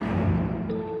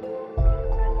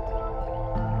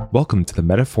Welcome to the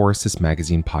Metaphorosis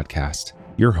Magazine podcast,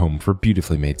 your home for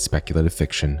beautifully made speculative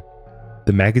fiction.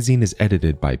 The magazine is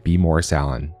edited by B. Morris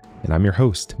Allen, and I'm your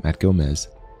host, Matt Gomez.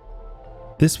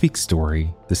 This week's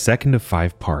story, the second of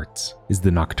 5 parts, is The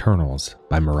Nocturnals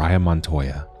by Mariah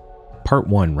Montoya. Part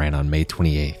 1 ran on May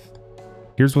 28th.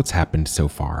 Here's what's happened so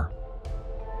far.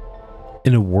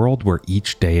 In a world where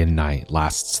each day and night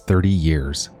lasts 30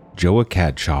 years, Joa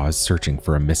Cadshaw is searching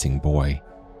for a missing boy.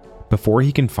 Before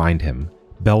he can find him,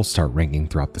 bells start ringing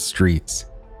throughout the streets.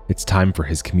 It's time for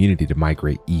his community to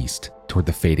migrate east toward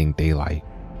the fading daylight,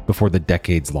 before the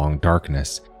decades-long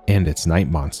darkness and its night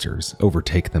monsters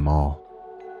overtake them all.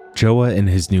 Joa and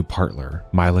his new partner,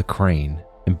 Mila Crane,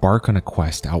 embark on a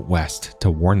quest out west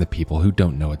to warn the people who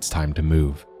don't know it's time to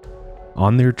move.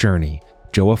 On their journey,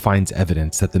 Joa finds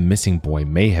evidence that the missing boy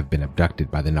may have been abducted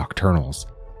by the Nocturnals,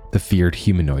 the feared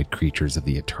humanoid creatures of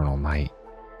the eternal night.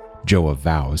 Joa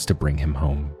vows to bring him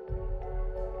home.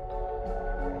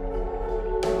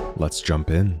 Let's jump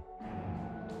in.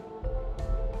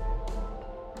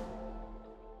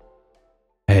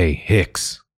 Hey,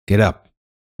 Hicks, get up.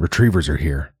 Retrievers are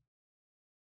here.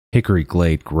 Hickory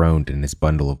Glade groaned in his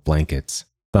bundle of blankets,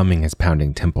 thumbing his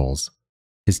pounding temples.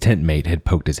 His tent mate had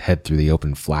poked his head through the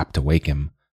open flap to wake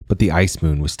him, but the ice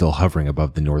moon was still hovering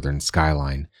above the northern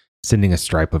skyline, sending a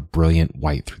stripe of brilliant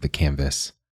white through the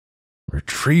canvas.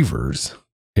 Retrievers?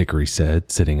 Hickory said,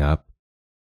 sitting up.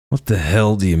 What the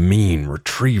hell do you mean,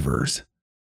 retrievers?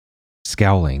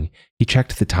 Scowling, he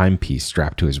checked the timepiece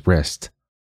strapped to his wrist.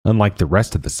 Unlike the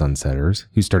rest of the sunsetters,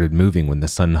 who started moving when the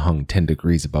sun hung 10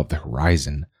 degrees above the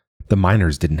horizon, the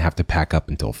miners didn't have to pack up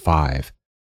until 5.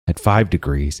 At 5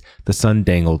 degrees, the sun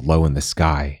dangled low in the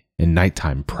sky, and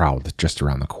nighttime prowled just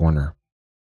around the corner.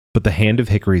 But the hand of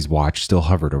Hickory's watch still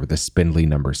hovered over the spindly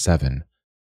number 7.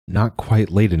 Not quite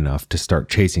late enough to start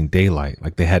chasing daylight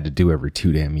like they had to do every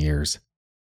 2 damn years.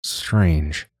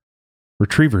 Strange.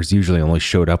 Retrievers usually only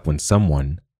showed up when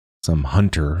someone, some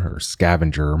hunter or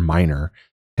scavenger or miner,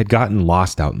 had gotten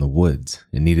lost out in the woods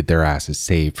and needed their asses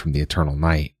saved from the eternal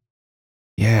night.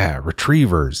 Yeah,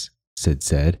 retrievers, Sid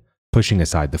said, pushing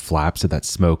aside the flap so that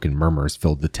smoke and murmurs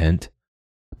filled the tent.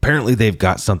 Apparently they've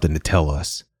got something to tell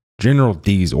us. General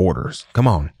D's orders. Come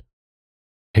on.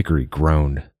 Hickory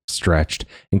groaned, stretched,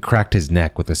 and cracked his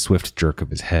neck with a swift jerk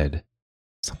of his head.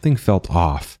 Something felt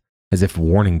off, as if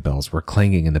warning bells were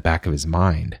clanging in the back of his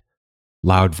mind.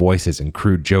 Loud voices and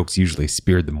crude jokes usually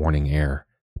speared the morning air,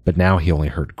 but now he only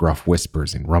heard gruff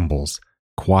whispers and rumbles,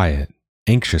 quiet,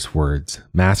 anxious words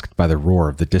masked by the roar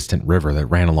of the distant river that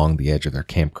ran along the edge of their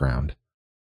campground.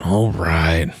 All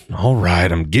right,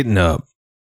 I'm getting up.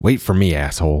 Wait for me,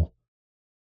 asshole.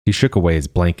 He shook away his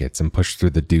blankets and pushed through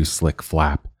the dew-slick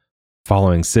flap,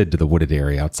 following Sid to the wooded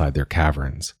area outside their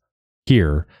caverns.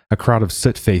 Here, a crowd of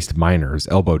soot-faced miners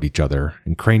elbowed each other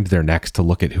and craned their necks to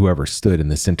look at whoever stood in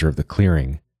the center of the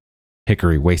clearing.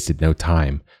 Hickory wasted no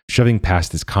time, shoving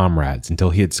past his comrades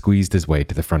until he had squeezed his way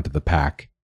to the front of the pack.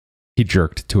 He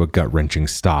jerked to a gut-wrenching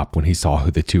stop when he saw who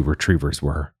the 2 retrievers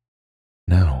were.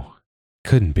 No,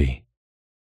 couldn't be.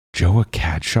 Joa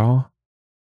Cadshaw?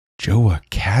 Joa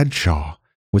Cadshaw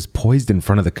was poised in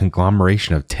front of the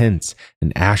conglomeration of tents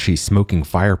and ashy, smoking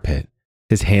fire pit,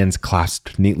 his hands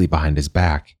clasped neatly behind his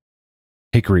back.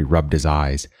 Hickory rubbed his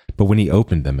eyes, but when he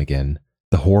opened them again,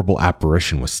 the horrible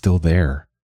apparition was still there.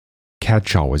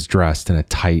 Cadshaw was dressed in a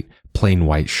tight, plain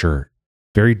white shirt,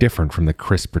 very different from the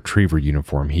crisp retriever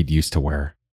uniform he'd used to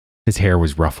wear. His hair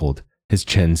was ruffled, his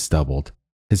chin stubbled,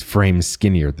 his frame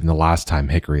skinnier than the last time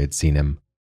Hickory had seen him.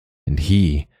 And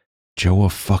he, Joa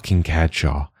fucking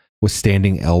Cadshaw, was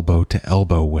standing elbow to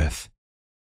elbow with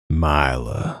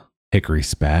Mila, Hickory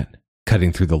spat,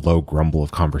 cutting through the low grumble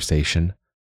of conversation.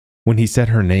 When he said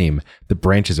her name, the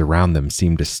branches around them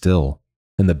seemed to still,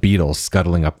 and the beetles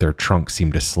scuttling up their trunks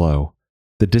seemed to slow.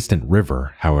 The distant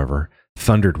river, however,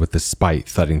 thundered with the spite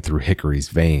thudding through Hickory's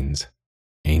veins.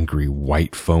 Angry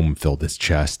white foam filled his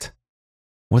chest.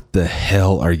 What the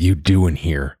hell are you doing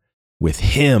here? With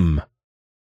him?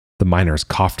 The miners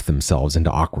coughed themselves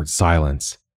into awkward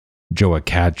silence. Joa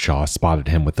Cadshaw spotted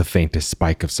him with the faintest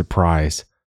spike of surprise,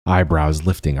 eyebrows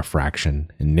lifting a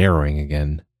fraction and narrowing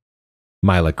again.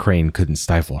 Mila Crane couldn't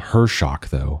stifle her shock,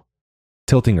 though.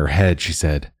 Tilting her head, she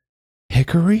said,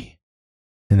 Hickory?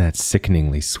 In that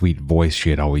sickeningly sweet voice she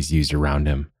had always used around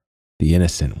him, the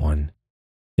innocent one.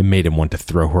 It made him want to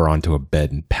throw her onto a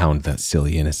bed and pound that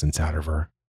silly innocence out of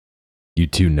her. You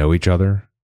 2 know each other?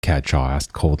 Cadshaw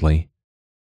asked coldly.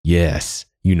 Yes,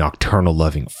 you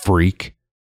nocturnal-loving freak.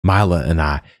 Mila and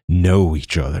I know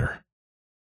each other.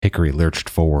 Hickory lurched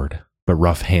forward, but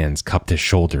rough hands cupped his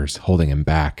shoulders, holding him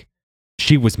back.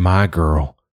 She was my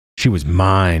girl. She was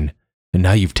mine. and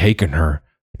now you've taken her,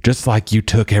 just like you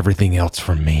took everything else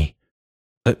from me.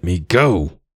 Let me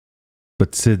go."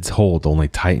 But Sid's hold only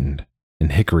tightened,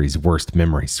 and Hickory's worst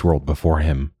memory swirled before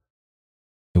him.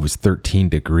 It was 13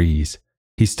 degrees.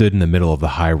 He stood in the middle of the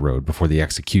high road before the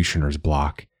executioner's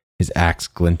block, his axe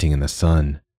glinting in the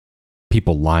sun.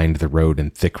 People lined the road in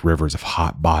thick rivers of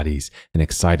hot bodies and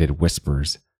excited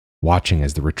whispers, watching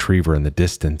as the retriever in the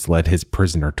distance led his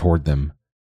prisoner toward them.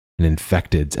 An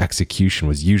infected's execution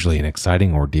was usually an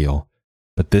exciting ordeal,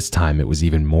 but this time it was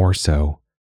even more so.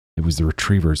 It was the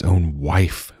retriever's own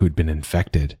wife who had been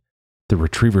infected. The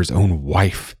retriever's own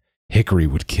wife Hickory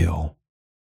would kill.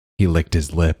 He licked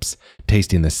his lips,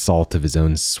 tasting the salt of his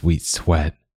own sweet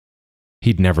sweat.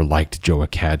 He'd never liked Joe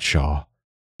Cadshaw.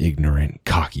 Ignorant,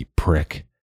 cocky prick.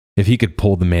 If he could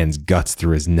pull the man's guts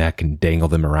through his neck and dangle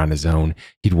them around his own,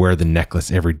 he'd wear the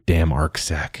necklace every damn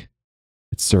ArcSec.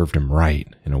 It served him right,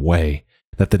 in a way,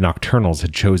 that the Nocturnals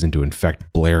had chosen to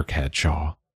infect Blair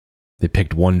Cadshaw. They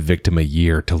picked one victim a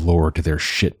year to lure to their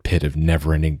shit pit of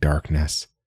never-ending darkness.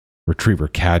 Retriever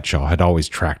Cadshaw had always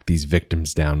tracked these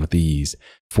victims down with ease,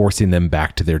 forcing them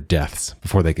back to their deaths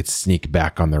before they could sneak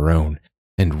back on their own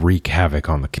and wreak havoc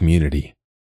on the community.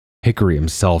 Hickory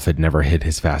himself had never hid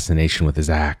his fascination with his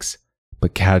axe,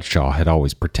 but Cadshaw had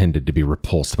always pretended to be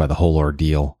repulsed by the whole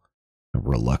ordeal. A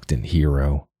reluctant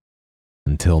hero.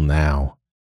 Until now.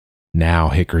 Now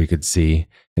Hickory could see,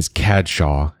 as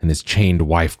Cadshaw and his chained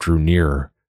wife drew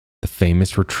nearer, the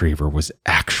famous retriever was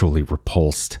actually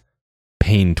repulsed.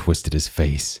 Pain twisted his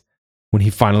face. When he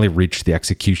finally reached the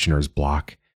executioner's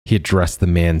block, he addressed the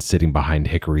man sitting behind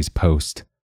Hickory's post,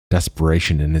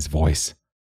 desperation in his voice.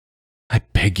 "I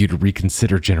beg you to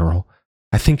reconsider, General.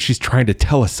 I think she's trying to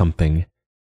tell us something."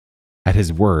 At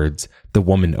his words, the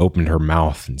woman opened her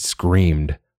mouth and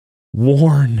screamed,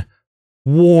 "Warn!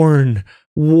 Warn!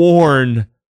 Warn!"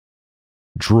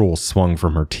 Drool swung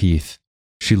from her teeth.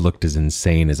 She looked as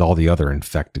insane as all the other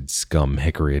infected scum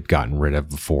Hickory had gotten rid of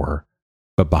before.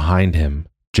 But behind him,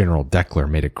 General Deckler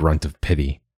made a grunt of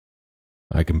pity.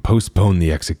 "I can postpone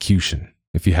the execution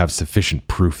if you have sufficient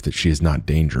proof that she is not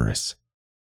dangerous."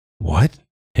 "What?"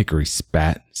 Hickory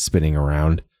spat, spinning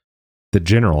around. The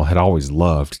general had always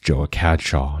loved Joe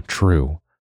Cadshaw, true,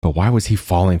 but why was he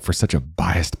falling for such a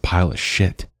biased pile of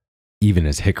shit? Even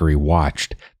as Hickory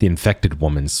watched, the infected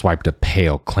woman swiped a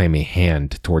pale, clammy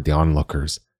hand toward the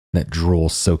onlookers, that drool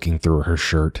soaking through her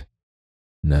shirt.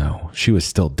 No, she was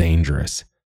still dangerous.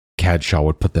 Cadshaw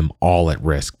would put them all at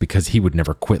risk because he would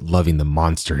never quit loving the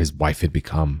monster his wife had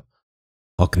become.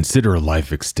 "I'll consider a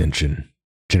life extension,"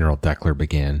 General Deckler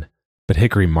began, but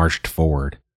Hickory marched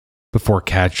forward. Before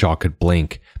Cadshaw could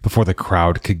blink, before the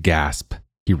crowd could gasp,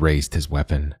 he raised his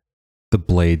weapon. The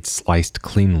blade sliced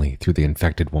cleanly through the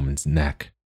infected woman's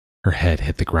neck. Her head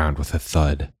hit the ground with a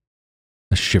thud.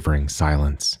 A shivering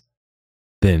silence.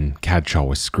 Then Cadshaw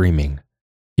was screaming.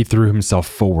 He threw himself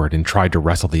forward and tried to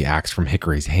wrestle the axe from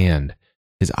Hickory's hand.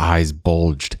 His eyes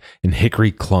bulged, and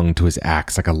Hickory clung to his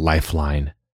axe like a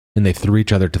lifeline, and they threw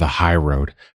each other to the high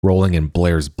road, rolling in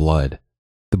Blair's blood,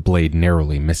 the blade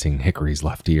narrowly missing Hickory's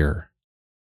left ear.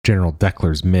 General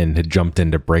Deckler's men had jumped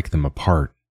in to break them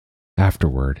apart.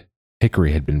 Afterward,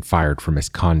 Hickory had been fired for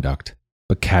misconduct,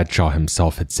 but Cadshaw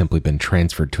himself had simply been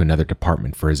transferred to another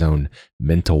department for his own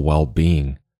mental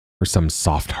well-being, or some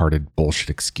soft-hearted bullshit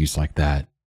excuse like that.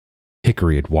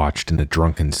 Hickory had watched in a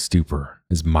drunken stupor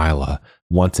as Mila,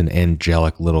 once an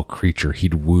angelic little creature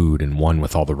he'd wooed and won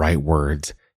with all the right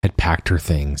words, had packed her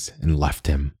things and left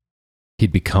him.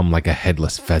 He'd become like a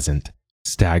headless pheasant,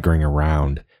 staggering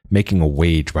around, making a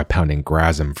wage by pounding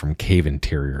grasm from cave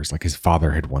interiors like his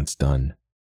father had once done.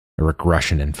 A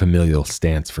regression in familial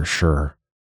stance for sure.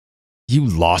 "You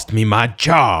lost me my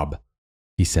job,"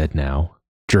 he said now,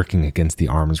 jerking against the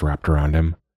arms wrapped around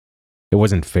him. It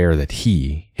wasn't fair that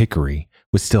he, Hickory,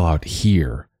 was still out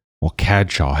here, while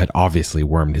Cadshaw had obviously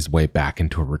wormed his way back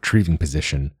into a retrieving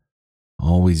position.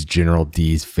 Always General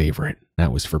D's favorite,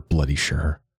 that was for bloody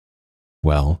sure.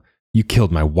 "Well, you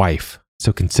killed my wife,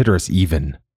 so consider us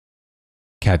even."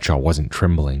 Cadshaw wasn't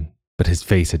trembling, but his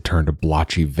face had turned a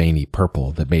blotchy, veiny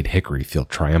purple that made Hickory feel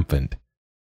triumphant.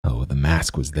 Oh, the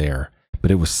mask was there, but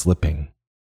it was slipping.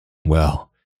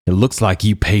 "Well, it looks like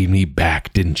you paid me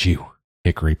back, didn't you?"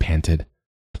 Hickory panted.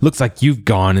 "Looks like you've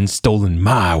gone and stolen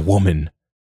my woman.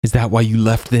 Is that why you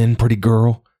left then, pretty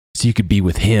girl? So you could be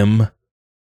with him?"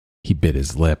 He bit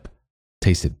his lip,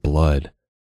 tasted blood.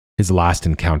 His last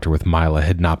encounter with Mila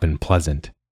had not been pleasant,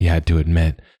 he had to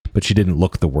admit, but she didn't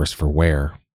look the worse for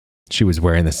wear. She was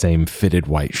wearing the same fitted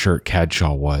white shirt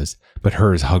Cadshaw was, but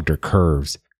hers hugged her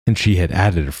curves, and she had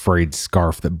added a frayed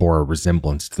scarf that bore a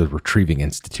resemblance to the Retrieving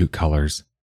Institute colors.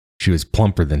 She was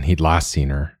plumper than he'd last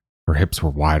seen her. Her hips were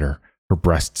wider, her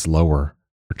breasts lower,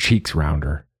 her cheeks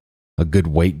rounder. A good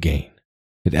weight gain.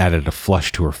 It added a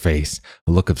flush to her face,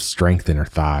 a look of strength in her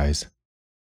thighs.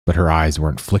 But her eyes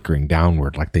weren't flickering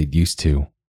downward like they'd used to.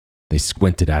 They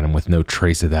squinted at him with no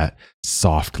trace of that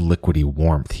soft, liquidy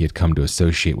warmth he had come to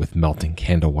associate with melting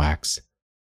candle wax.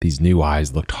 These new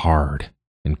eyes looked hard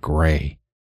and gray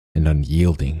and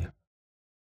unyielding.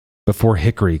 Before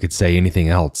Hickory could say anything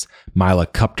else, Mila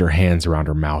cupped her hands around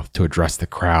her mouth to address the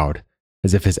crowd,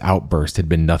 as if his outburst had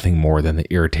been nothing more than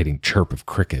the irritating chirp of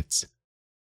crickets.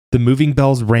 The moving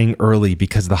bells rang early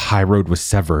because the high road was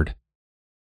severed.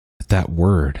 At that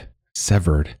word,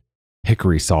 severed,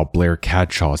 Hickory saw Blair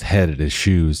Cadshaw's head at his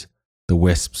shoes, the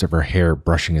wisps of her hair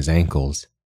brushing his ankles,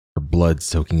 her blood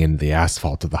soaking into the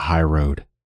asphalt of the high road.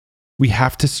 "We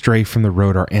have to stray from the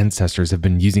road our ancestors have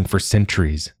been using for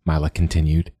centuries," Mila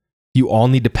continued. "You all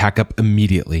need to pack up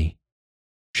immediately."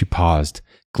 She paused,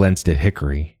 glanced at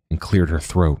Hickory, and cleared her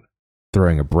throat,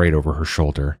 throwing a braid over her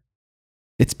shoulder.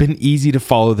 "It's been easy to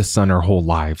follow the sun our whole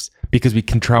lives because we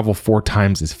can travel 4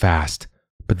 times as fast,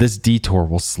 but this detour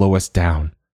will slow us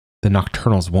down. The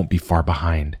nocturnals won't be far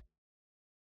behind."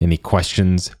 "Any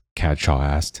questions?" Cadshaw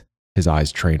asked, his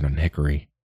eyes trained on Hickory.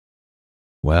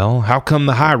 "Well, how come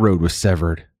the high road was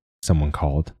severed?" someone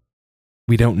called.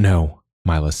 "We don't know,"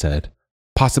 Mila said.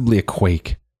 "Possibly a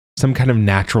quake, some kind of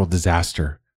natural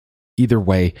disaster. Either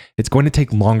way, it's going to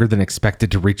take longer than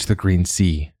expected to reach the Green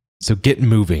Sea, so get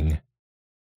moving."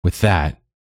 With that,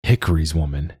 Hickory's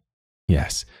woman,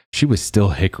 yes, she was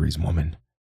still Hickory's woman,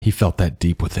 he felt that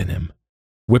deep within him,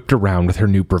 whipped around with her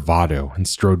new bravado and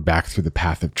strode back through the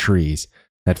path of trees,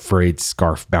 that frayed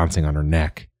scarf bouncing on her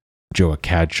neck, Joa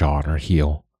Cadshaw on her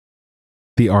heel.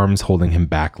 The arms holding him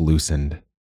back loosened.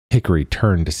 Hickory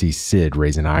turned to see Sid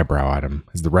raise an eyebrow at him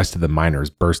as the rest of the miners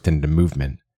burst into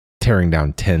movement, tearing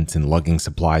down tents and lugging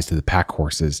supplies to the pack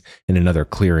horses in another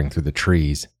clearing through the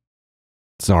trees.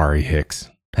 "Sorry, Hicks.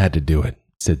 Had to do it,"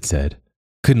 Sid said.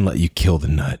 "Couldn't let you kill the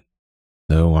nut.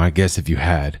 Though I guess if you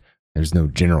had, there's no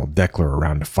General Deckler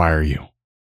around to fire you."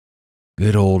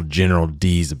 "Good old General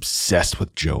D's obsessed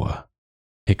with Joa."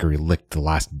 Hickory licked the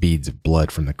last beads of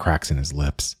blood from the cracks in his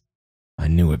lips. "I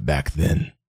knew it back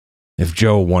then. If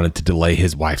Joa wanted to delay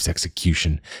his wife's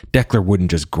execution, Deckler wouldn't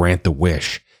just grant the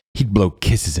wish. He'd blow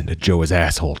kisses into Joa's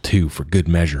asshole too, for good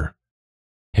measure."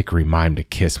 Hickory mimed a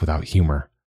kiss without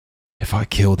humor. "If I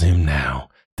killed him now,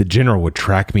 the general would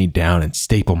track me down and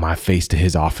staple my face to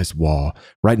his office wall,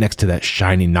 right next to that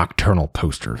shiny nocturnal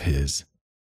poster of his."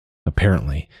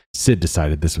 Apparently, Sid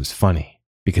decided this was funny,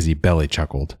 because he belly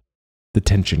chuckled. The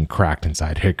tension cracked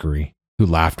inside Hickory, who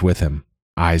laughed with him,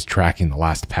 eyes tracking the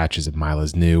last patches of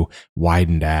Mila's new,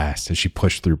 widened ass as she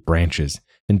pushed through branches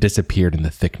and disappeared in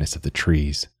the thickness of the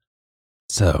trees.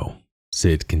 "So,"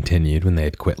 Sid continued when they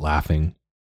had quit laughing.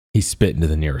 He spit into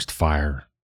the nearest fire.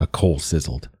 A coal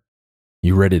sizzled.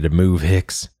 "You ready to move,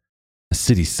 Hicks? The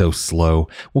city's so slow,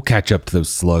 we'll catch up to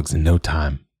those slugs in no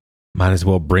time. Might as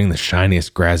well bring the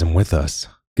shiniest Grasm with us.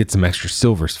 Get some extra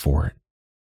silvers for it."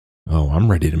 "Oh,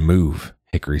 I'm ready to move,"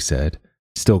 Hickory said,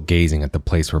 still gazing at the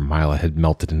place where Mila had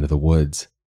melted into the woods.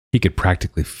 He could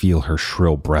practically feel her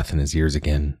shrill breath in his ears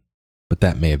again, but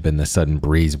that may have been the sudden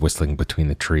breeze whistling between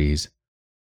the trees.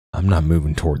 "I'm not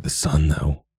moving toward the sun,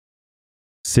 though."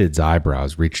 Sid's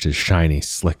eyebrows reached his shiny,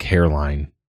 slick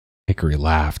hairline. Hickory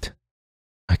laughed.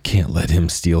 "I can't let him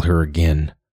steal her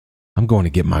again. I'm going to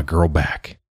get my girl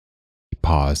back." He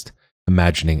paused,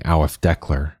 imagining Aleph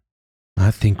Deckler. "I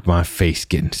think my face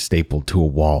getting stapled to a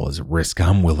wall is a risk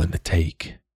I'm willing to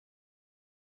take."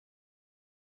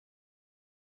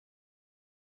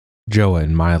 Joa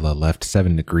and Mila left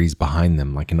 7 degrees behind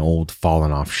them like an old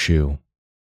fallen-off shoe.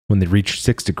 When they reached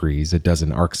 6 degrees, a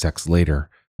dozen arcsecs later,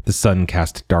 the sun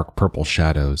cast dark purple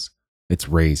shadows. Its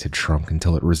rays had shrunk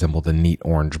until it resembled a neat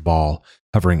orange ball,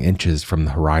 hovering inches from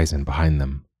the horizon behind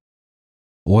them.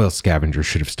 "Oil scavengers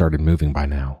should have started moving by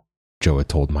now," Joa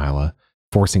told Mila,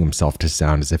 forcing himself to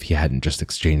sound as if he hadn't just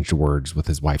exchanged words with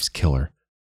his wife's killer.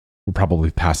 "We'll probably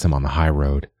pass him on the high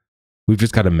road. We've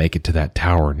just got to make it to that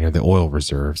tower near the oil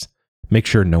reserves, make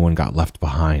sure no one got left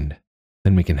behind.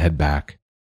 Then we can head back."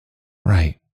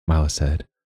 "Right," Mila said.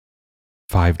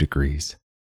 5 degrees.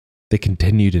 They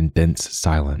continued in dense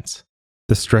silence.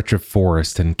 The stretch of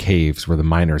forest and caves where the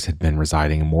miners had been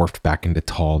residing morphed back into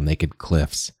tall, naked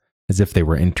cliffs, as if they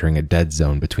were entering a dead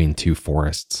zone between 2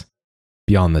 forests.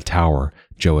 Beyond the tower,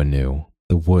 Joa knew,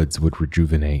 the woods would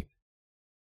rejuvenate.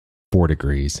 4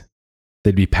 degrees.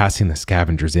 They'd be passing the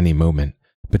scavengers any moment,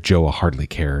 but Joa hardly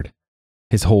cared.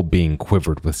 His whole being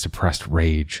quivered with suppressed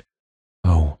rage.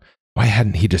 Oh, why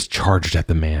hadn't he just charged at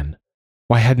the man?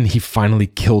 Why hadn't he finally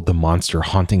killed the monster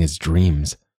haunting his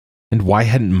dreams? And why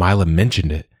hadn't Mila mentioned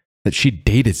it, that she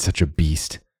dated such a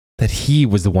beast, that he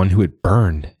was the one who had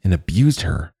burned and abused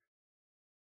her?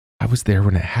 I was there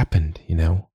when it happened,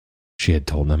 she had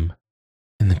told him.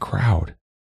 In the crowd.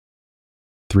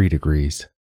 3 degrees.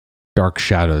 Dark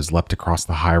shadows leapt across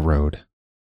the high road.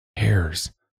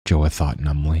 Hares, Joa thought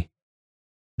numbly.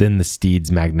 Then the steed's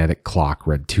magnetic clock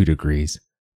read 2 degrees.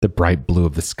 The bright blue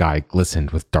of the sky glistened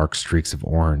with dark streaks of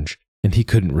orange, and he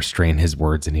couldn't restrain his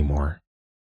words anymore.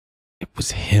 It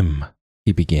was him,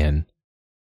 he began.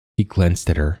 He glanced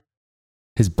at her.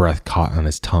 His breath caught on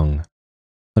his tongue.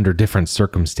 Under different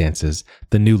circumstances,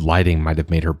 the new lighting might have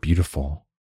made her beautiful,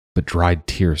 but dried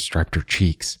tears striped her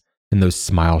cheeks, and those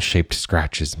smile-shaped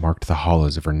scratches marked the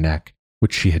hollows of her neck,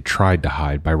 which she had tried to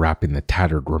hide by wrapping the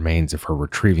tattered remains of her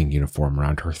retrieving uniform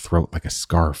around her throat like a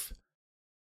scarf.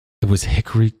 It was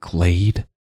Hickory Glade,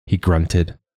 he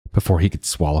grunted, before he could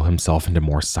swallow himself into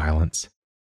more silence.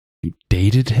 You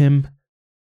dated him?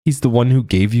 He's the one who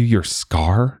gave you your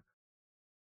scar?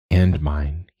 And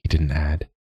mine, he didn't add.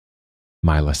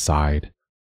 Mila sighed.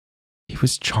 He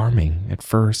was charming at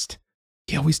first.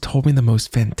 He always told me the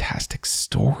most fantastic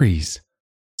stories.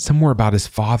 Some were about his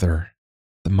father,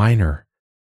 the miner.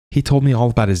 He told me all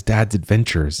about his dad's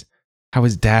adventures, how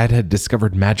his dad had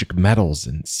discovered magic metals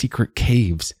and secret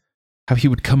caves, how he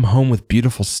would come home with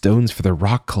beautiful stones for their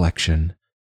rock collection.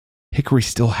 Hickory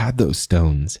still had those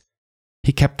stones.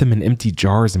 He kept them in empty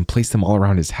jars and placed them all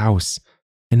around his house,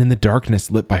 and in the darkness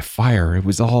lit by fire, it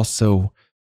was all so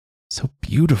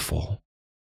beautiful.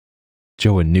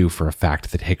 Joa knew for a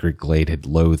fact that Hickory Glade had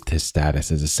loathed his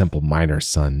status as a simple miner's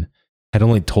son, had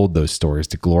only told those stories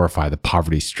to glorify the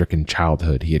poverty-stricken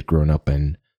childhood he had grown up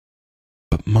in.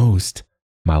 But most,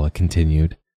 Mila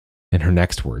continued, and her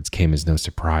next words came as no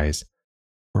surprise,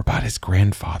 were about his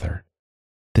grandfather,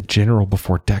 the general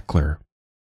before Dekler.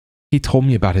 He told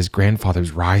me about his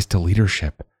grandfather's rise to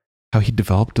leadership, how he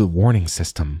developed a warning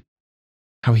system,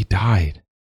 how he died.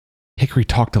 Hickory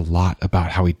talked a lot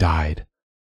about how he died.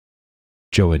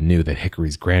 Joa knew that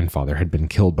Hickory's grandfather had been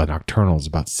killed by nocturnals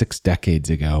about 6 decades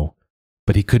ago,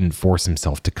 but he couldn't force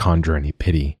himself to conjure any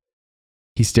pity.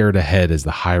 He stared ahead as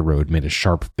the high road made a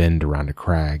sharp bend around a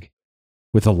crag.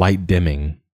 With a light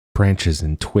dimming, branches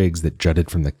and twigs that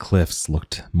jutted from the cliffs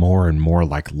looked more and more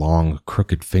like long,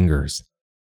 crooked fingers.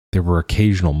 There were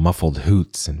occasional muffled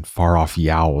hoots and far-off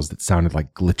yowls that sounded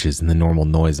like glitches in the normal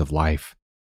noise of life.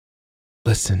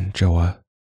 Listen, Joa,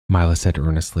 Mila said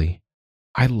earnestly.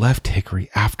 I left Hickory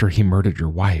after he murdered your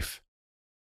wife.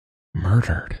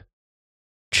 Murdered?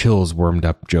 Chills wormed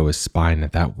up Joa's spine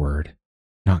at that word.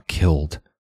 Not killed,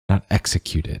 not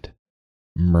executed.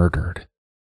 Murdered.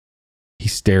 He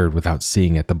stared without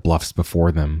seeing at the bluffs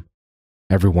before them.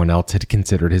 Everyone else had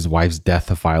considered his wife's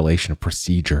death a violation of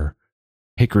procedure.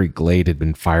 Hickory Glade had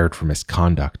been fired for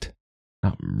misconduct,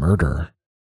 not murder.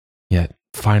 Yet,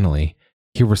 finally,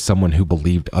 here was someone who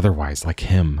believed otherwise like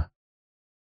him.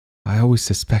 I always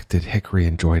suspected Hickory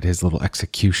enjoyed his little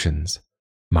executions,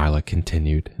 Mila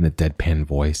continued in a deadpan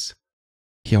voice.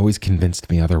 He always convinced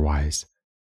me otherwise.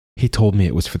 He told me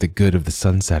it was for the good of the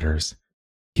Sunsetters.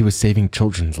 He was saving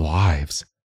children's lives.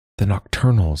 The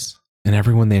Nocturnals and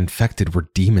everyone they infected were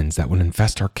demons that would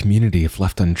infest our community if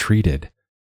left untreated.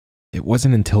 It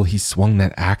wasn't until he swung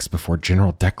that axe before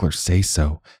General Dekler's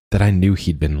say-so that I knew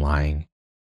he'd been lying.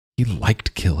 He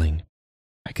liked killing.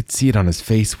 I could see it on his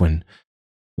face when,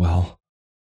 well,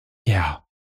 yeah,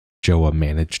 Joa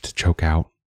managed to choke out.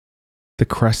 The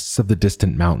crests of the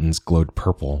distant mountains glowed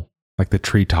purple, like the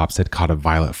treetops had caught a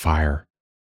violet fire.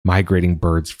 Migrating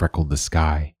birds freckled the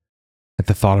sky. At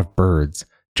the thought of birds,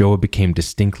 Joa became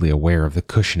distinctly aware of the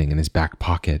cushioning in his back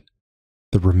pocket.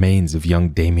 The remains of young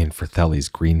Damien Fratelli's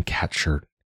green cat shirt,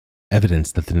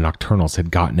 evidence that the Nocturnals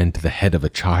had gotten into the head of a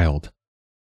child.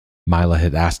 Mila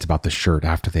had asked about the shirt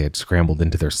after they had scrambled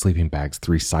into their sleeping bags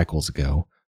 3 cycles ago,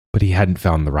 but he hadn't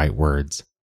found the right words,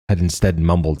 had instead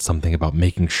mumbled something about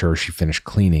making sure she finished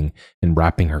cleaning and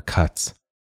wrapping her cuts.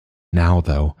 Now,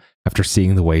 though, after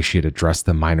seeing the way she had addressed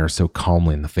the miner so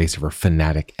calmly in the face of her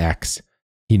fanatic ex,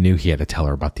 he knew he had to tell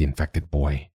her about the infected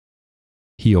boy.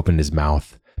 He opened his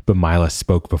mouth, but Mila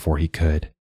spoke before he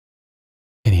could.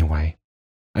 Anyway,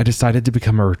 I decided to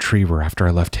become a retriever after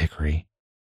I left Hickory.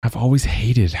 I've always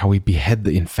hated how we behead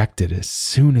the infected as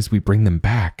soon as we bring them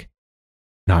back.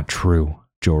 Not true,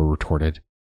 Joa retorted.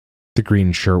 The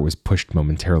green shirt was pushed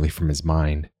momentarily from his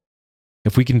mind.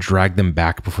 If we can drag them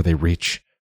back before they reach,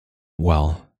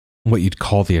 well, what you'd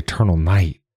call the eternal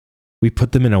night, we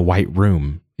put them in a white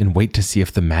room and wait to see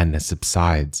if the madness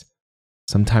subsides.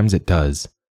 Sometimes it does.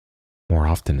 More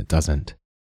often it doesn't.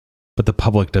 But the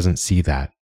public doesn't see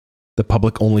that. The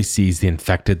public only sees the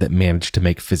infected that manage to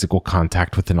make physical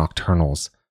contact with the nocturnals,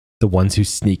 the ones who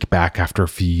sneak back after a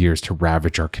few years to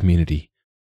ravage our community.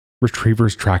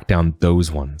 Retrievers track down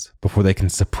those ones before they can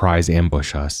surprise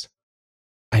ambush us.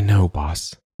 I know,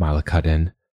 boss, Mila cut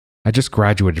in. I just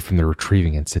graduated from the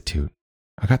Retrieving Institute.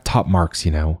 I got top marks,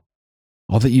 you know.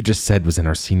 All that you just said was in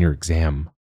our senior exam.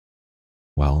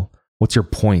 Well, what's your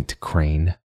point,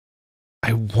 Crane?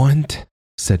 I want,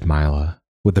 said Mila,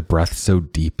 with a breath so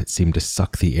deep it seemed to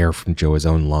suck the air from Joa's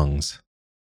own lungs,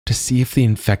 to see if the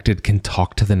infected can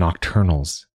talk to the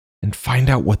nocturnals and find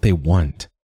out what they want.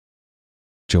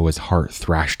 Joa's heart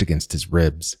thrashed against his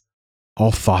ribs.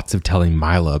 All thoughts of telling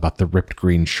Mila about the ripped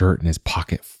green shirt in his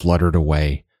pocket fluttered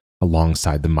away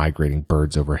alongside the migrating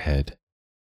birds overhead.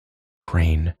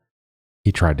 Crane,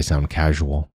 he tried to sound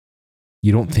casual.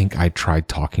 You don't think I tried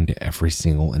talking to every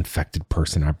single infected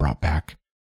person I brought back?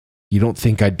 You don't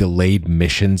think I delayed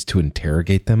missions to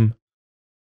interrogate them?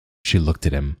 She looked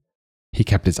at him. He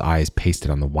kept his eyes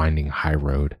pasted on the winding high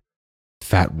road.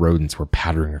 Fat rodents were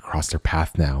pattering across their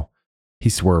path now. He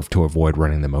swerved to avoid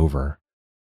running them over.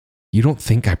 You don't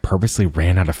think I purposely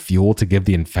ran out of fuel to give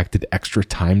the infected extra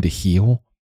time to heal?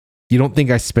 You don't think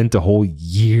I spent a whole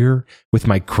year with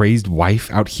my crazed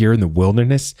wife out here in the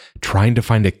wilderness trying to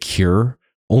find a cure,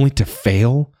 only to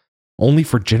fail? Only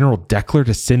for General Deckler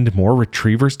to send more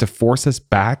retrievers to force us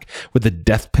back with the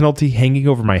death penalty hanging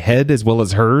over my head as well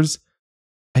as hers?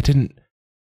 I didn't.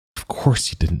 Of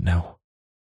course you didn't know.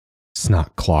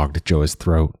 Snot clogged Joa's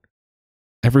throat.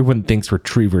 Everyone thinks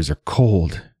retrievers are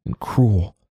cold and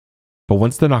cruel. But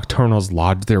once the nocturnals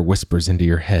lodge their whispers into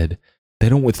your head, they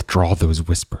don't withdraw those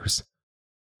whispers.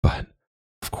 But,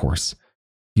 of course,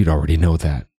 you'd already know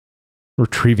that.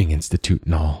 Retrieving Institute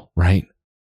and all, right?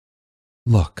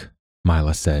 Look,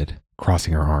 Mila said,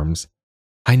 crossing her arms.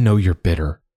 I know you're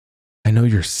bitter. I know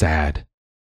you're sad.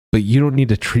 But you don't need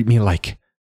to treat me like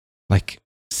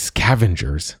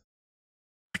scavengers.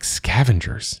 Like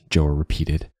scavengers, Joa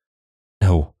repeated.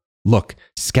 No, look,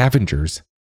 scavengers.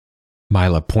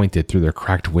 Mila pointed through their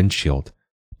cracked windshield.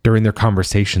 During their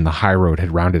conversation, the high road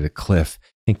had rounded a cliff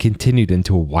and continued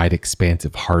into a wide expanse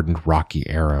of hardened rocky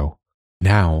arrow.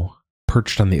 Now,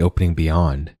 perched on the opening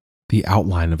beyond, the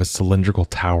outline of a cylindrical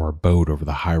tower bowed over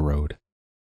the high road.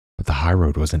 But the high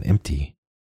road wasn't empty.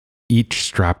 Each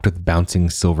strapped with bouncing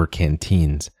silver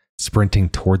canteens, sprinting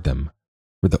toward them,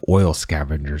 were the oil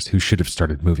scavengers who should have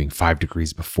started moving 5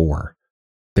 degrees before.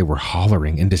 They were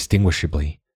hollering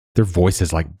indistinguishably, their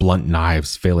voices like blunt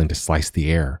knives failing to slice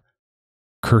the air.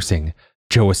 Cursing,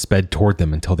 Joa sped toward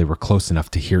them until they were close enough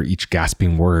to hear each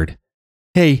gasping word.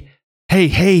 Hey!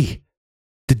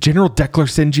 Did General Deckler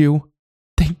send you?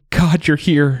 Thank God you're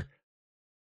here.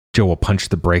 Joa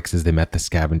punched the brakes as they met the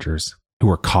scavengers, who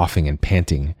were coughing and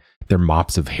panting. Their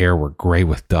mops of hair were gray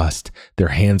with dust. Their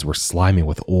hands were slimy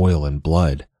with oil and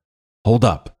blood. Hold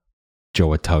up.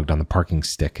 Joa tugged on the parking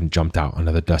stick and jumped out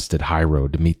onto the dusted high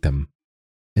road to meet them.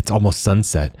 It's almost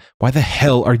sunset. Why the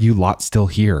hell are you lot still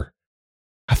here?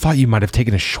 I thought you might have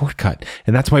taken a shortcut,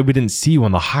 and that's why we didn't see you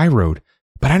on the high road.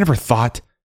 But I never thought.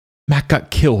 Mac got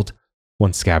killed,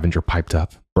 one scavenger piped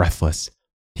up, breathless.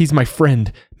 He's my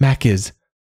friend, Mac is.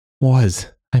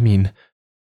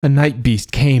 A night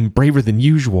beast came, braver than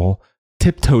usual,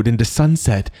 tiptoed into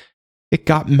sunset. It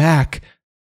got Mac.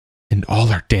 And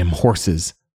all our damn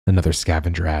horses, another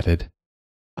scavenger added.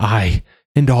 Aye,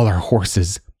 and all our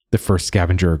horses, the first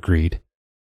scavenger agreed.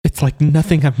 It's like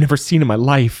nothing I've never seen in my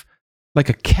life. Like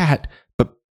a cat,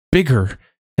 but bigger,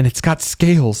 and it's got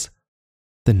scales.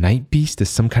 The night beast is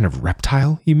some kind of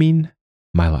reptile, you mean?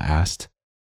 Mila asked.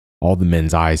 All the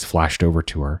men's eyes flashed over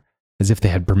to her, as if they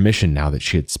had permission now that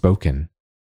she had spoken.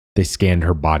 They scanned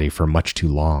her body for much too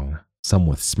long, some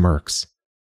with smirks.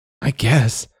 I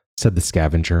guess, said the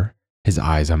scavenger, his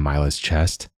eyes on Mila's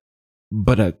chest.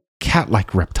 But a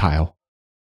cat-like reptile.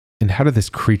 And how did this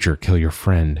creature kill your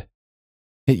friend?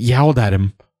 It yowled at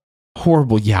him.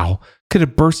 Horrible yowl. Could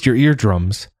have burst your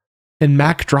eardrums. And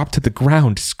Mac dropped to the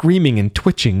ground, screaming and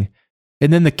twitching.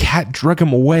 And then the cat drug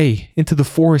him away into the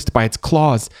forest by its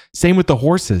claws. Same with the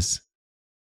horses.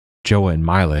 Joa and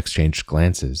Mila exchanged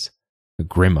glances. A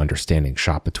grim understanding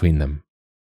shot between them.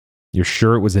 You're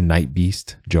sure it was a night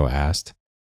beast? Joa asked.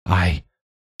 I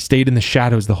stayed in the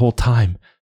shadows the whole time.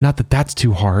 Not that that's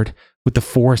too hard, with the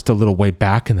forest a little way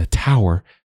back and the tower.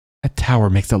 That tower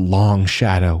makes a long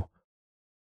shadow.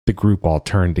 The group all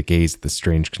turned to gaze at the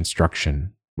strange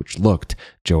construction, which looked,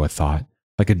 Joa thought,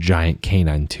 like a giant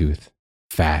canine tooth,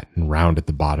 fat and round at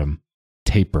the bottom,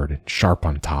 tapered and sharp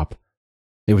on top.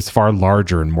 It was far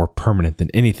larger and more permanent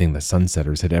than anything the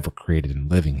Sunsetters had ever created in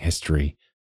living history.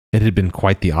 It had been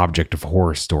quite the object of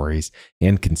horror stories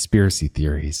and conspiracy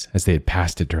theories as they had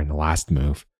passed it during the last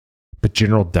move, but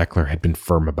General Deckler had been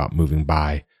firm about moving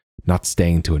by, not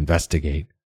staying to investigate.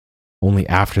 Only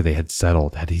after they had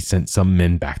settled had he sent some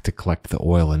men back to collect the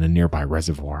oil in a nearby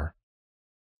reservoir.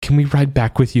 "Can we ride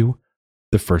back with you?"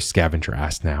 the first scavenger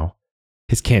asked now.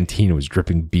 His canteen was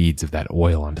dripping beads of that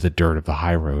oil onto the dirt of the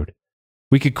high road.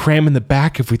 "We could cram in the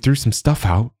back if we threw some stuff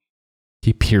out."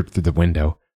 He peered through the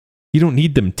window. "You don't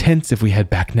need them tents if we head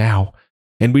back now,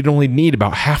 and we'd only need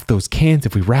about half those cans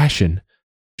if we ration.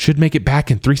 Should make it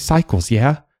back in 3 cycles,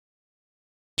 yeah?"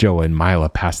 Joa and Mila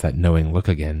passed that knowing look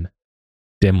again.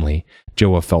 Dimly,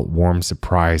 Joa felt warm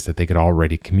surprise that they could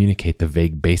already communicate the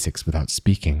vague basics without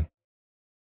speaking.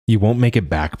 "You won't make it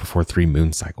back before 3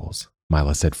 moon cycles,"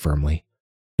 Mila said firmly.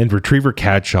 "And Retriever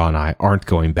Cadshaw and I aren't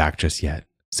going back just yet,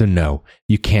 so no,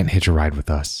 you can't hitch a ride with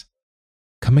us."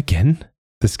 "Come again?"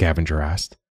 the scavenger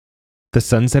asked. "The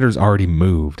Sunsetter's already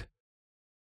moved."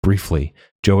 Briefly,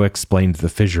 Joa explained the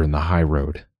fissure in the high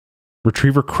road.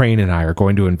 "Retriever Crane and I are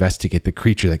going to investigate the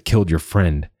creature that killed your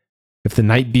friend. If the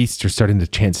night beasts are starting to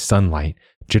chance sunlight,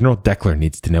 General Deckler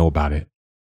needs to know about it.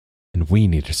 And we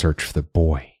need to search for the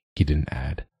boy," he didn't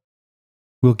add.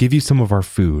 "We'll give you some of our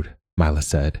food," Mila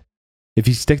said. "If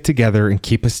you stick together and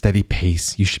keep a steady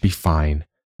pace, you should be fine.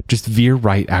 Just veer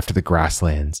right after the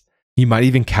grasslands. You might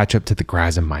even catch up to the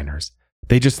Grazim miners.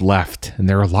 They just left, and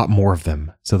there are a lot more of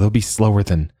them, so they'll be slower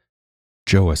than—"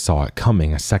 Joa saw it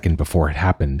coming a second before it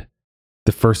happened.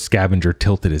 The first scavenger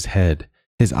tilted his head,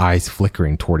 his eyes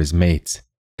flickering toward his mates,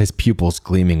 his pupils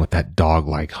gleaming with that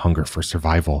dog-like hunger for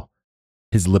survival.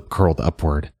 His lip curled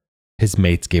upward. His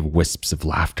mates gave wisps of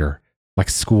laughter, like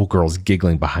schoolgirls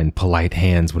giggling behind polite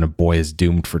hands when a boy is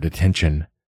doomed for detention.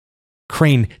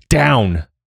 "Crane, down!"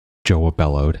 Joa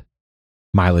bellowed.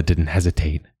 Mila didn't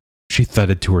hesitate. She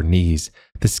thudded to her knees.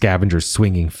 The scavenger's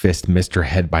swinging fist missed her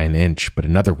head by an inch, but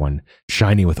another one,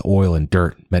 shiny with oil and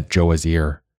dirt, met Joa's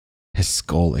ear. His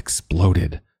skull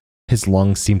exploded. His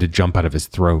lungs seemed to jump out of his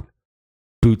throat.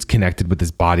 Boots connected with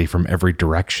his body from every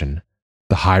direction.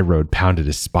 The high road pounded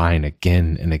his spine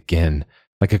again and again,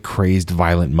 like a crazed,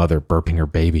 violent mother burping her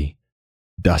baby.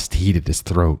 Dust heated his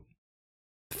throat.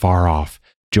 Far off,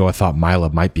 Joa thought Mila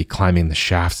might be climbing the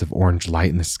shafts of orange light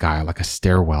in the sky like a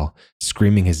stairwell,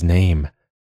 screaming his name.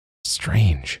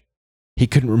 Strange. He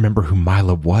couldn't remember who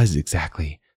Mila was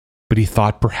exactly, but he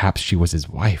thought perhaps she was his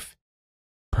wife.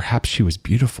 Perhaps she was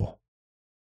beautiful.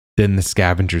 Then the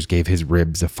scavengers gave his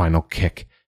ribs a final kick,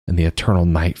 and the eternal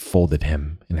night folded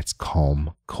him in its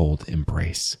calm, cold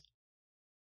embrace.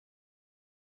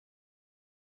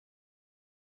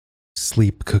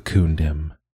 Sleep cocooned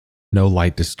him. No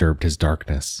light disturbed his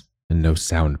darkness, and no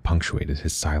sound punctuated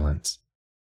his silence.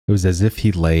 It was as if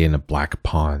he lay in a black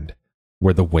pond,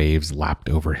 where the waves lapped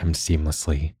over him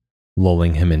seamlessly,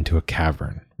 lulling him into a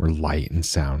cavern where light and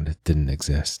sound didn't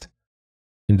exist.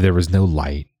 And there was no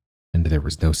light, and there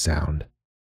was no sound.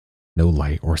 No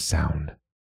light or sound.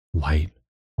 Light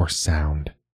or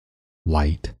sound.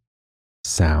 Light.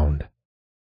 Sound.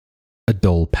 A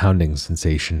dull pounding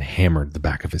sensation hammered the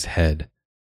back of his head.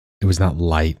 It was not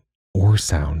light or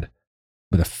sound,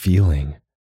 but a feeling,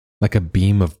 like a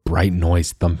beam of bright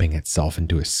noise thumping itself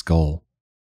into his skull.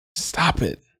 "Stop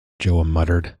it," Joa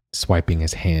muttered, swiping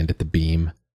his hand at the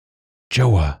beam.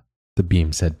 "Joa," the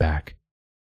beam said back.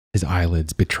 His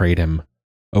eyelids betrayed him,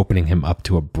 opening him up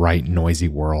to a bright, noisy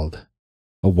world.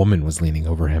 A woman was leaning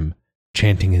over him,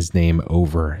 chanting his name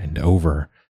over and over,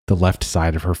 the left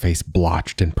side of her face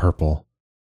blotched in purple.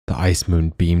 The ice moon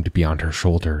beamed beyond her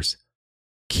shoulders.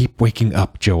 "Keep waking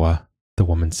up, Joa," the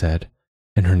woman said,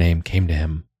 and her name came to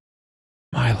him.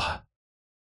 "Mila."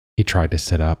 He tried to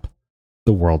sit up.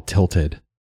 The world tilted.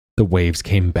 The waves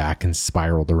came back and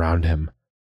spiraled around him.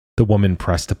 The woman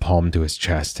pressed a palm to his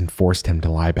chest and forced him to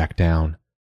lie back down.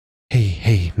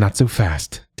 Hey, not so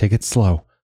fast. Take it slow.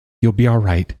 You'll be all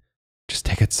right. Just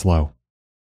take it slow."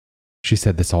 She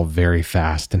said this all very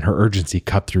fast, and her urgency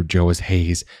cut through Joa's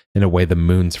haze in a way the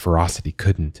moon's ferocity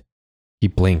couldn't. He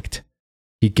blinked.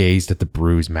 He gazed at the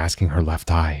bruise masking her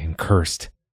left eye and cursed.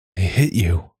 "They hit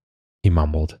you," he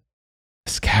mumbled.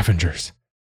 "Scavengers.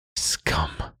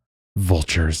 Scum.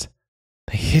 Vultures.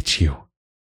 They hit you."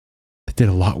 "They did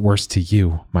a lot worse to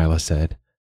you," Mila said.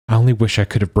 "I only wish I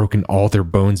could have broken all their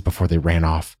bones before they ran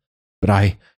off.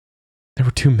 But there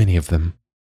were too many of them.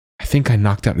 I think I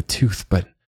knocked out a tooth, but—"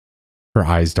 Her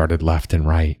eyes darted left and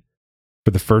right.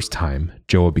 For the first time,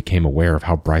 Joa became aware of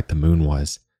how bright the moon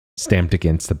was, stamped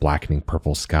against the blackening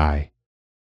purple sky.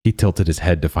 He tilted his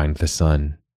head to find the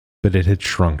sun, but it had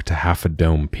shrunk to half a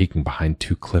dome peeking behind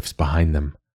 2 cliffs behind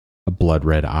them, a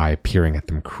blood-red eye peering at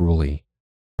them cruelly.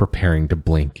 preparing to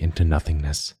blink into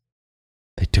nothingness.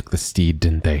 They took the steed,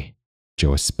 didn't they?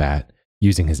 Joa spat,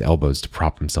 using his elbows to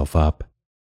prop himself up.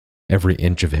 Every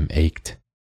inch of him ached.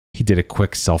 He did a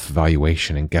quick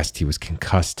self-evaluation and guessed he was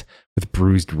concussed, with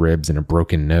bruised ribs and a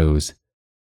broken nose.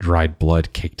 Dried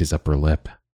blood caked his upper lip.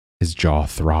 His jaw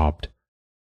throbbed.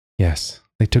 Yes,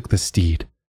 they took the steed.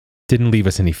 Didn't leave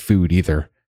us any food either.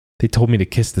 They told me to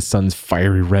kiss the sun's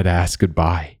fiery red ass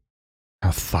goodbye. How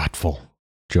thoughtful,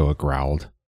 Joa growled.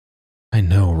 I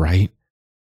know, right?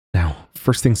 Now,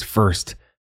 first things first,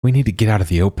 we need to get out of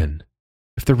the open.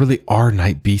 If there really are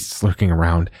night beasts lurking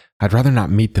around, I'd rather not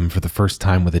meet them for the first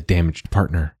time with a damaged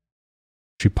partner.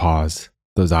 She paused,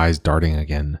 those eyes darting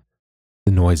again.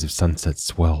 The noise of sunset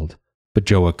swelled, but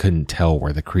Joa couldn't tell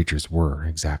where the creatures were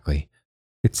exactly.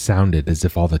 It sounded as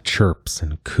if all the chirps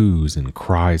and coos and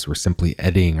cries were simply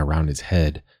eddying around his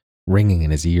head, ringing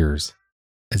in his ears,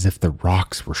 as if the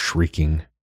rocks were shrieking.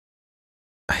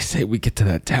 I say we get to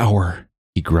that tower,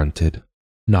 he grunted,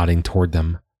 nodding toward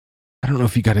them. I don't know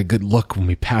if you got a good look when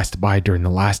we passed by during the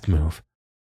last move.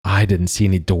 I didn't see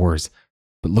any doors,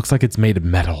 but looks like it's made of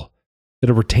metal.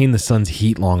 It'll retain the sun's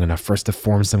heat long enough for us to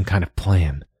form some kind of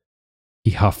plan.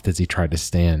 He huffed as he tried to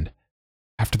stand.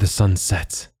 After the sun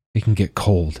sets, it can get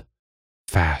cold.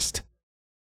 Fast.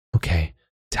 Okay,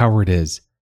 tower it is.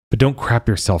 But don't crap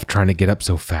yourself trying to get up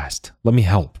so fast. Let me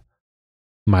help.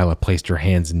 Mila placed her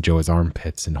hands in Joa's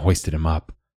armpits and hoisted him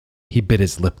up. He bit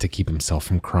his lip to keep himself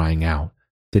from crying out,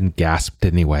 then gasped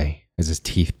anyway as his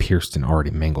teeth pierced an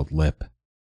already mangled lip.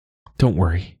 Don't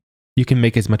worry. You can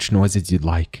make as much noise as you'd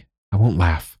like. I won't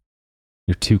laugh.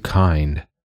 You're too kind.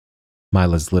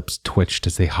 Mila's lips twitched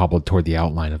as they hobbled toward the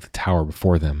outline of the tower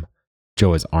before them.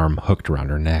 Joa's arm hooked around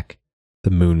her neck,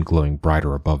 the moon glowing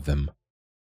brighter above them.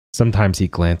 Sometimes he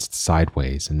glanced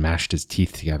sideways and mashed his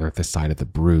teeth together at the sight of the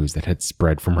bruise that had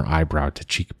spread from her eyebrow to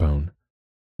cheekbone.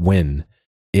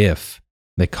 If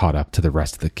they caught up to the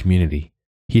rest of the community,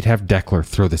 he'd have Dekler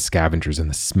throw the scavengers in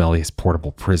the smelliest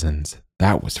portable prisons,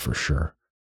 that was for sure.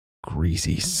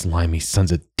 Greasy, slimy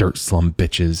sons of dirt slum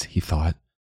bitches, he thought.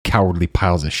 Cowardly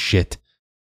piles of shit.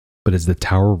 But as the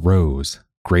tower rose,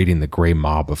 grating the gray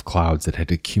mob of clouds that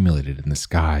had accumulated in the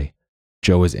sky,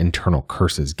 Joa's internal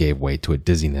curses gave way to a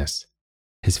dizziness.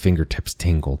 His fingertips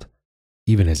tingled.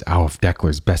 Even as Alf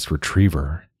Dekler's best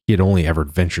retriever, he had only ever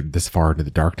ventured this far into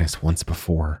the darkness once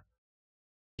before.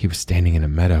 He was standing in a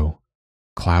meadow.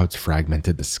 Clouds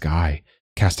fragmented the sky,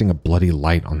 casting a bloody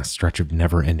light on the stretch of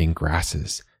never-ending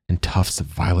grasses and tufts of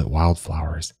violet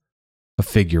wildflowers. A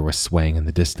figure was swaying in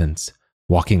the distance,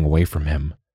 walking away from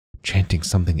him, chanting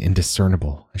something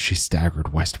indiscernible as she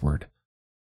staggered westward.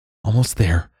 Almost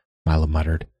there, Mila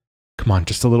muttered. Come on,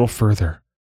 just a little further.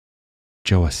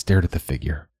 Joa stared at the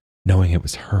figure, knowing it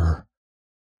was her.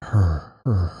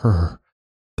 Her.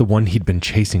 The one he'd been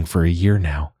chasing for a year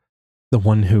now. The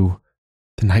one who,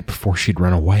 the night before she'd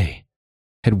run away,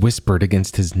 had whispered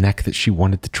against his neck that she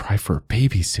wanted to try for a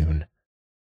baby soon.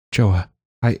 Joa,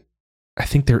 I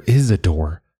think there is a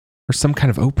door, or some kind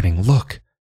of opening. Look.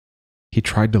 He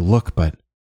tried to look, but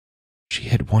she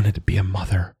had wanted to be a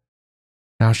mother.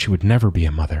 Now she would never be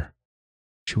a mother.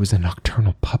 She was a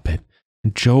nocturnal puppet,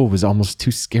 and Joa was almost too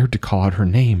scared to call out her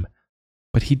name.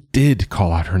 But he did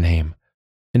call out her name.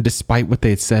 And despite what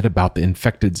they had said about the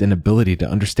infected's inability to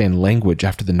understand language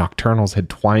after the nocturnals had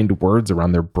twined words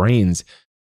around their brains,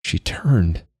 she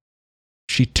turned.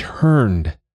 She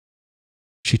turned,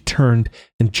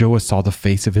 and Joa saw the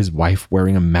face of his wife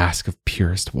wearing a mask of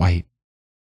purest white.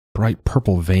 Bright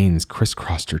purple veins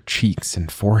crisscrossed her cheeks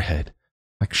and forehead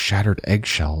like shattered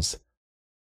eggshells.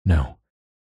 No,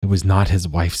 it was not his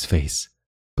wife's face,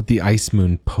 but the ice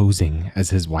moon posing as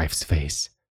his wife's face.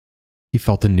 He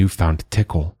felt a newfound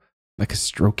tickle, like a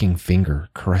stroking finger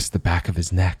caressed the back of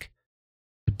his neck.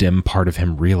 A dim part of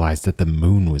him realized that the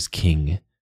moon was king.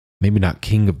 Maybe not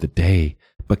king of the day,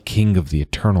 but king of the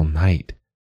eternal night.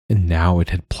 And now it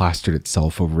had plastered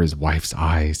itself over his wife's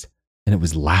eyes, and it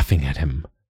was laughing at him.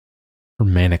 Her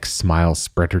manic smile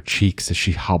spread her cheeks as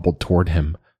she hobbled toward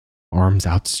him, arms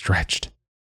outstretched.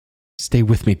 Stay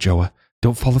with me, Joa.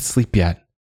 Don't fall asleep yet.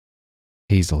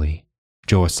 Hazily,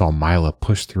 Joa saw Mila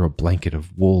push through a blanket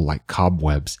of wool like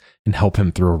cobwebs and help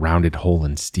him through a rounded hole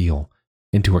in steel,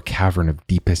 into a cavern of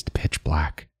deepest pitch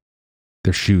black.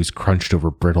 Their shoes crunched over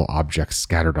brittle objects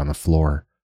scattered on the floor.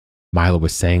 Mila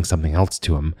was saying something else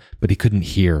to him, but he couldn't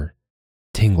hear.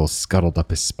 Tingles scuttled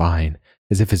up his spine,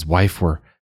 as if his wife were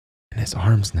in his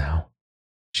arms now.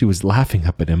 She was laughing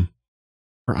up at him.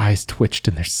 Her eyes twitched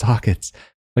in their sockets,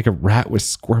 like a rat was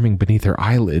squirming beneath her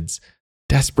eyelids,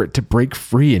 desperate to break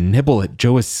free and nibble at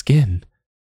Joa's skin.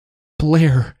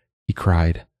 Blair, he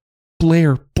cried.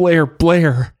 Blair, Blair,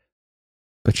 Blair.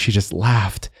 But she just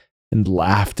laughed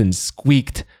and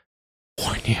squeaked,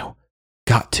 "Warn you,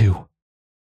 got to,"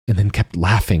 and then kept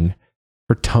laughing,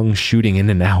 her tongue shooting in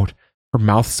and out, her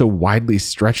mouth so widely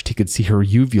stretched he could see her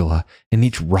uvula and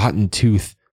each rotten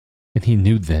tooth. And he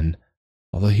knew then,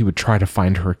 although he would try to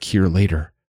find her a cure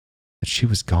later, that she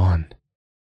was gone.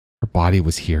 Her body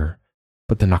was here,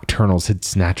 but the nocturnals had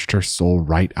snatched her soul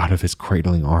right out of his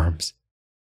cradling arms.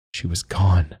 She was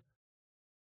gone.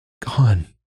 "Gone,"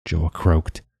 Joa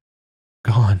croaked.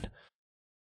 "Gone.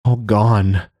 All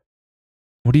gone."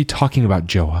 "What are you talking about,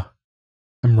 Joa?"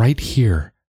 "I'm right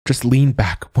here. Just lean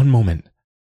back one moment."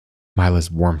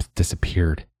 Mila's warmth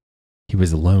disappeared. He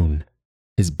was alone,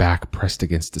 his back pressed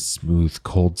against a smooth,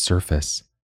 cold surface.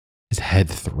 His head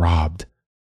throbbed.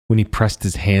 When he pressed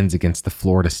his hands against the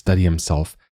floor to steady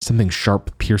himself, something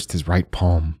sharp pierced his right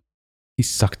palm. He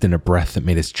sucked in a breath that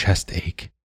made his chest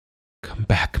ache. "Come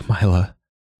back, Mila,"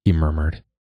 he murmured.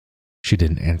 She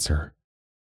didn't answer.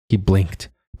 He blinked,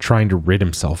 trying to rid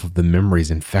himself of the memories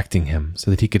infecting him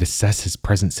so that he could assess his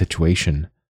present situation.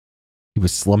 He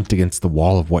was slumped against the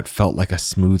wall of what felt like a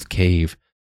smooth cave,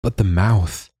 but the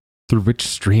mouth, through which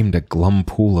streamed a glum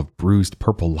pool of bruised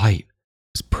purple light,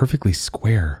 was perfectly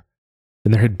square,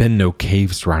 and there had been no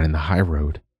cave surrounding the high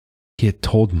road. He had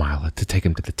told Mila to take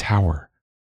him to the tower.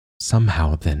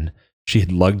 Somehow, then, she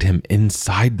had lugged him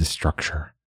inside the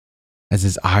structure. As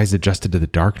his eyes adjusted to the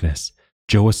darkness,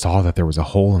 Joa saw that there was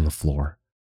a hole in the floor,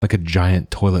 like a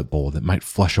giant toilet bowl that might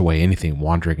flush away anything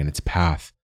wandering in its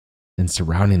path. And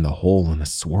surrounding the hole in a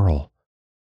swirl,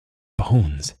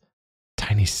 bones,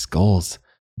 tiny skulls,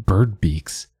 bird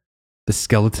beaks, the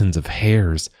skeletons of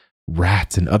hares,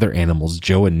 rats, and other animals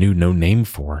Joa knew no name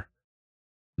for.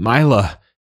 "Mila,"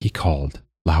 he called,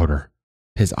 louder,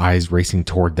 his eyes racing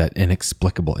toward that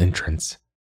inexplicable entrance.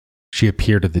 She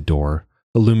appeared at the door,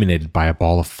 illuminated by a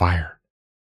ball of fire.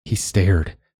 He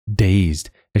stared,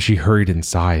 dazed, as she hurried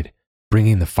inside,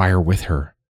 bringing the fire with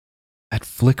her. That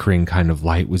flickering kind of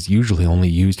light was usually only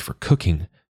used for cooking,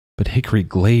 but Hickory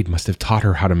Glade must have taught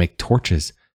her how to make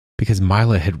torches, because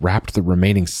Mila had wrapped the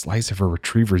remaining slice of her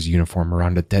retriever's uniform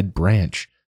around a dead branch.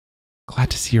 "Glad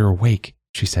to see her awake,"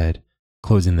 she said,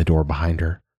 closing the door behind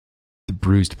her. The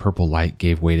bruised purple light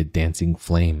gave way to dancing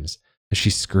flames as she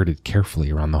skirted carefully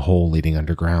around the hole leading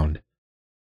underground.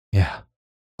 "Yeah,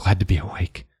 glad to be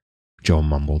awake," Joa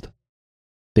mumbled.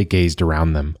 They gazed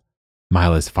around them,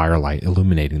 Mila's firelight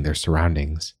illuminating their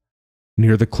surroundings.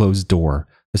 Near the closed door,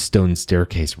 a stone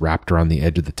staircase wrapped around the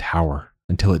edge of the tower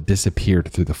until it disappeared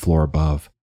through the floor above.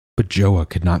 But Joa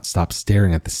could not stop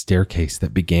staring at the staircase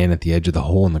that began at the edge of the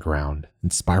hole in the ground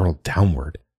and spiraled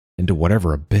downward into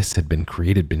whatever abyss had been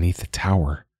created beneath the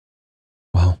tower.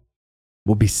 "Well,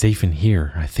 we'll be safe in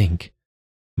here, I think."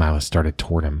 Mila started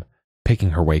toward him,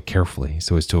 picking her way carefully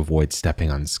so as to avoid stepping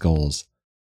on skulls.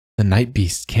 "The night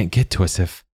beasts can't get to us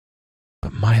if..."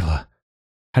 "But Mila,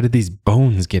 how did these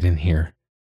bones get in here?"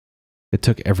 It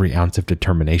took every ounce of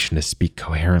determination to speak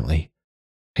coherently.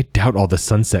 "I doubt all the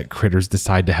Sunset critters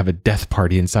decide to have a death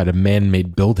party inside a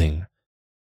man-made building."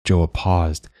 Joa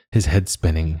paused, his head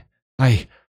spinning. I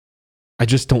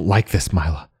just don't like this,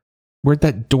 Mila. Where'd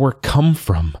that door come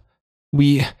from?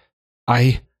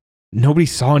 Nobody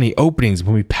saw any openings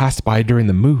when we passed by during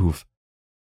the move.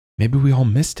 Maybe we all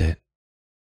missed it."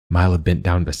 Mila bent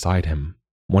down beside him,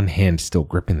 one hand still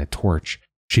gripping the torch.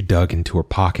 She dug into her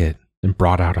pocket and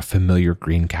brought out a familiar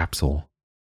green capsule.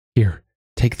 "Here,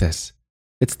 take this.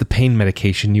 It's the pain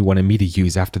medication you wanted me to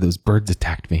use after those birds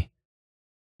attacked me."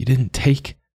 "You didn't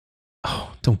take..."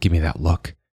 "Oh, don't give me that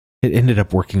look. It ended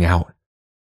up working out.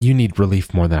 You need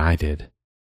relief more than I did."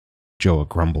 Joa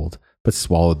grumbled, but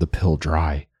swallowed the pill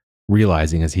dry,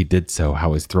 realizing as he did so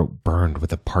how his throat burned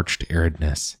with a parched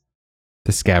aridness.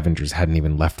 The scavengers hadn't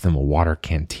even left them a water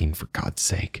canteen, for God's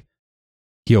sake.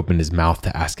 He opened his mouth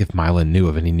to ask if Mila knew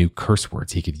of any new curse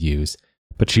words he could use,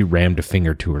 but she rammed a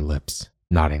finger to her lips,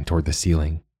 nodding toward the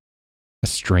ceiling. A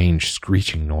strange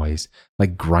screeching noise,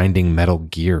 like grinding metal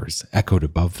gears, echoed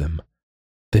above them.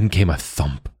 Then came a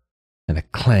thump and a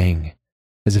clang,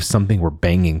 as if something were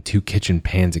banging two kitchen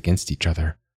pans against each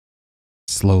other.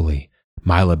 Slowly,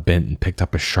 Mila bent and picked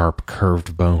up a sharp,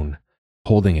 curved bone,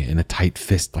 holding it in a tight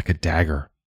fist like a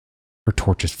dagger. Her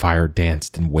torch's fire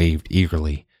danced and waved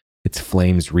eagerly, its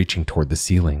flames reaching toward the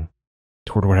ceiling,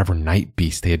 toward whatever night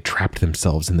beast they had trapped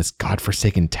themselves in this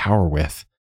godforsaken tower with.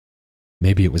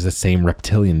 Maybe it was the same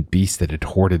reptilian beast that had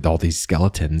hoarded all these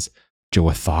skeletons,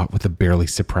 Joa thought with a barely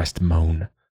suppressed moan.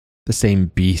 The same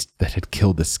beast that had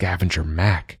killed the scavenger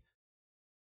Mac.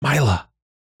 "Mila,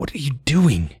 what are you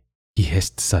doing?" he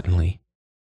hissed suddenly.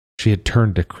 She had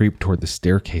turned to creep toward the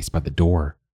staircase by the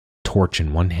door. torch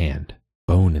in one hand,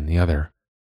 bone in the other.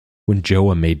 When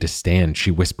Joa made to stand,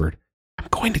 she whispered, "I'm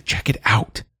going to check it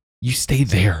out. You stay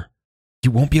there.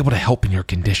 You won't be able to help in your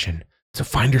condition, so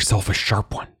find yourself a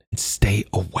sharp one and stay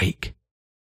awake."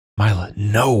 Mila,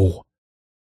 no!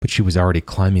 But she was already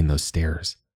climbing those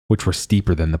stairs, which were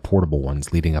steeper than the portable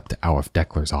ones leading up to Aleph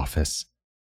Deckler's office.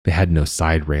 They had no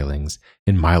side railings,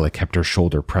 and Mila kept her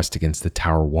shoulder pressed against the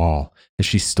tower wall as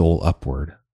she stole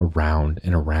upward, around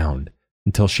and around,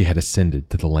 until she had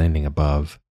ascended to the landing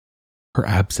above. Her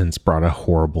absence brought a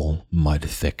horrible,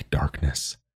 mud-thick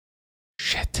darkness.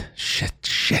 Shit.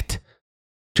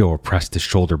 Joa pressed his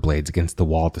shoulder blades against the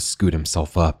wall to scoot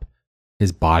himself up.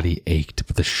 His body ached,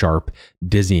 but the sharp,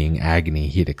 dizzying agony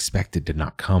he had expected did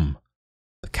not come.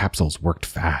 The capsules worked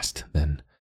fast, then,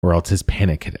 or else his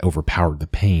panic had overpowered the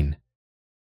pain.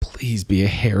 Please be a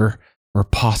hare, or a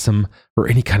possum, or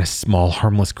any kind of small,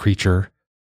 harmless creature,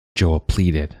 Joa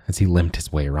pleaded as he limped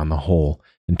his way around the hole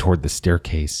and toward the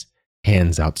staircase,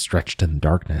 hands outstretched in the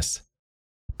darkness.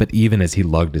 But even as he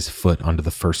lugged his foot onto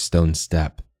the first stone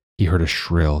step, he heard a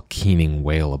shrill, keening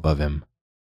wail above him.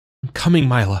 "I'm coming,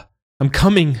 Mila! I'm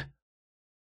coming!"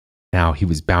 Now he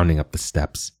was bounding up the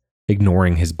steps,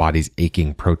 ignoring his body's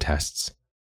aching protests.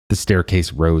 The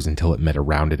staircase rose until it met a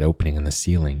rounded opening in the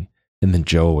ceiling, and then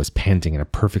Joa was panting in a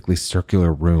perfectly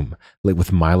circular room lit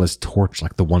with Mila's torch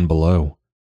like the one below.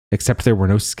 Except there were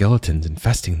no skeletons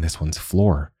infesting this one's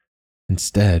floor.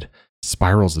 Instead,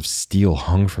 spirals of steel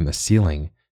hung from the ceiling,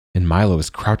 and Mila was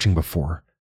crouching before,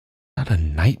 not a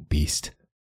night beast,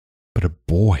 but a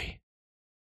boy.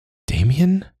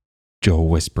 "Damien?" Joa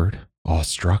whispered,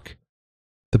 awestruck.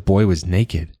 The boy was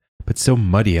naked, but so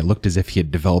muddy it looked as if he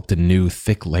had developed a new,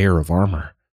 thick layer of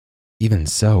armor. Even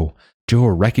so,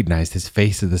 Joa recognized his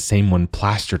face as the same one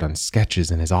plastered on sketches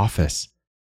in his office.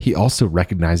 He also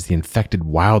recognized the infected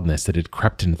wildness that had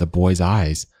crept into the boy's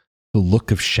eyes, the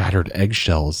look of shattered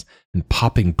eggshells and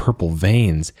popping purple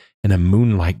veins, and a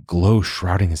moonlight glow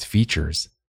shrouding his features.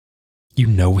 "You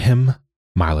know him?"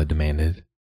 Mila demanded.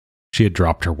 She had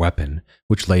dropped her weapon,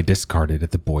 which lay discarded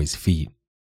at the boy's feet.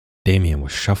 Damien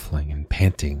was shuffling and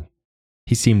panting.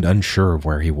 He seemed unsure of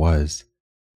where he was.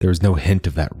 There was no hint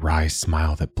of that wry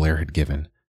smile that Blair had given,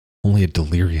 only a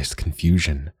delirious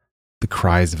confusion, the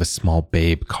cries of a small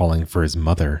babe calling for his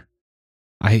mother.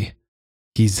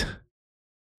 His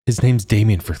name's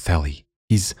Damien Firthelli.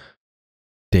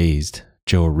 Dazed,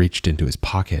 Joa reached into his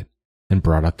pocket and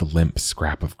brought out the limp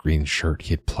scrap of green shirt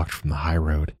he had plucked from the high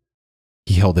road.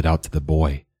 He held it out to the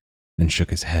boy, then shook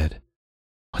his head.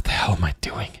 "What the hell am I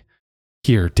doing?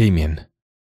 Here, Damien."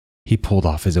 He pulled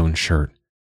off his own shirt.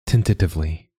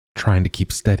 Tentatively, trying to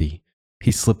keep steady,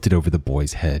 he slipped it over the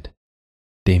boy's head.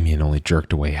 Damien only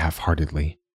jerked away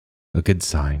half-heartedly. A good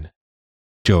sign.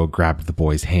 Joa grabbed the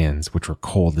boy's hands, which were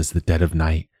cold as the dead of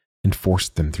night, and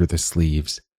forced them through the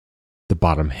sleeves. The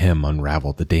bottom hem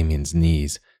unraveled to Damien's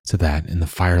knees, so that, in the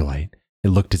firelight, it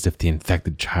looked as if the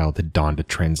infected child had donned a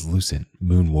translucent,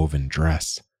 moon-woven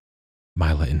dress.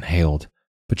 Mila inhaled,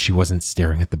 but she wasn't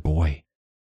staring at the boy.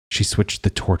 She switched the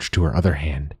torch to her other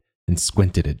hand and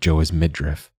squinted at Joa's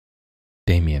midriff.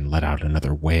 Damien let out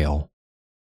another wail.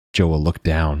 Joa looked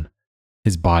down.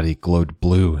 His body glowed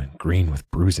blue and green with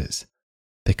bruises.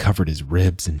 They covered his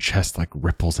ribs and chest like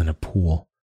ripples in a pool.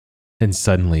 And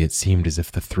suddenly it seemed as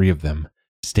if the three of them,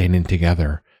 standing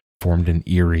together, formed an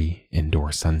eerie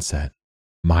indoor sunset.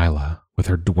 Mila, with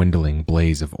her dwindling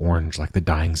blaze of orange like the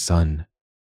dying sun.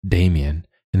 Damien,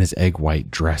 in his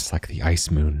egg-white dress like the ice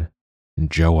moon. And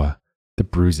Joa, the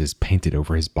bruises painted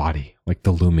over his body like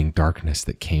the looming darkness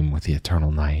that came with the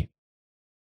eternal night.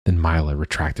 Then Mila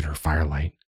retracted her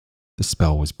firelight. The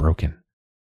spell was broken.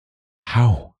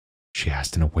 "How?" she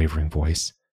asked in a wavering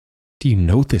voice. "Do you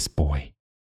know this boy?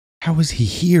 How is he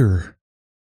here?"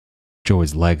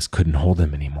 Joa's legs couldn't hold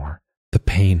him anymore. The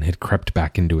pain had crept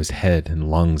back into his head and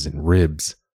lungs and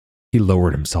ribs. He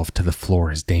lowered himself to the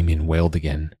floor as Damien wailed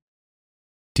again.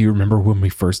 "Do you remember when we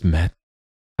first met?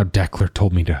 How Deckler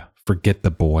told me to forget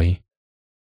the boy?"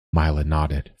 Mila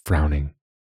nodded, frowning.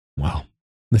 "Well,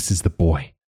 this is the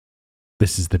boy.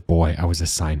 This is the boy I was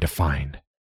assigned to find."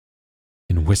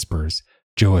 In whispers,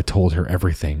 Joa told her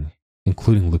everything,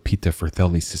 including Lupita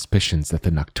Firthelli's suspicions that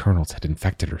the Nocturnals had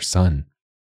infected her son.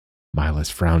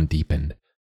 Mila's frown deepened.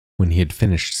 When he had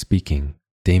finished speaking,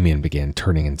 Damien began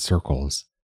turning in circles,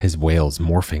 his wails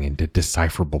morphing into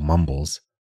decipherable mumbles.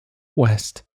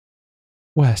 West.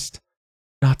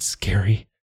 Not scary.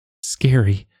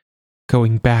 Scary.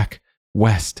 Going back.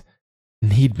 West.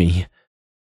 Need me.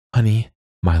 Honey,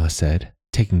 Mila said,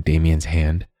 taking Damien's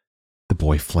hand. The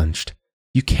boy flinched.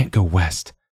 You can't go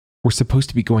west. We're supposed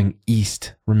to be going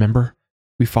east, remember?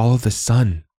 We follow the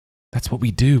sun. That's what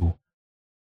we do.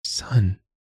 Son,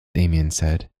 Damien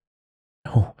said.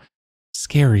 No,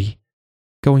 scary.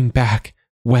 Going back,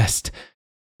 west.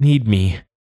 Need me.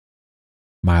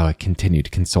 Mila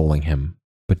continued consoling him,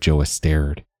 but Joa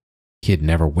stared. He had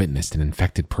never witnessed an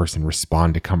infected person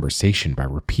respond to conversation by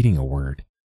repeating a word.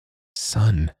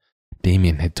 Son,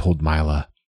 Damien had told Mila,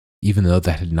 even though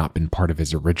that had not been part of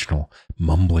his original,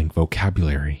 mumbling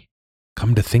vocabulary.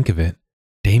 Come to think of it,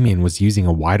 Damien was using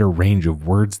a wider range of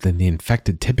words than the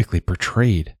infected typically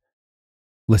portrayed.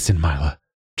 Listen, Mila,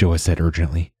 Joa said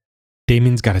urgently.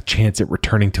 Damien's got a chance at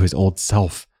returning to his old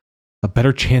self. A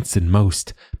better chance than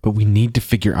most, but we need to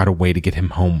figure out a way to get him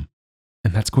home.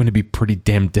 And that's going to be pretty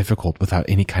damn difficult without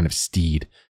any kind of steed.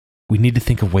 We need to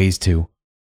think of ways to...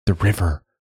 The river,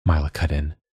 Mila cut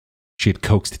in. She had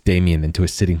coaxed Damien into a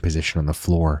sitting position on the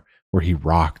floor, where he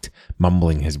rocked,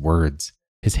 mumbling his words,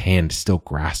 his hand still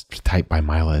grasped tight by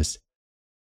Mila's.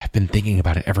 I've been thinking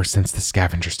about it ever since the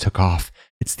scavengers took off.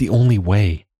 It's the only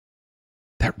way.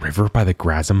 That river by the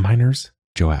Grasm miners?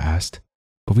 Joa asked.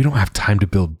 But we don't have time to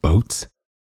build boats.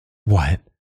 What?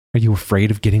 Are you afraid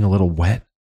of getting a little wet?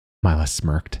 Mila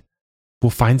smirked.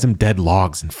 We'll find some dead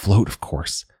logs and float, of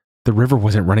course. The river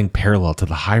wasn't running parallel to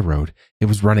the high road. It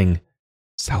was running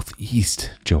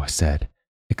southeast, Joa said,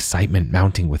 excitement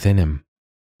mounting within him.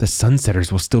 The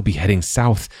sunsetters will still be heading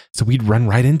south, so we'd run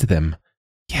right into them.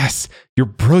 Yes, you're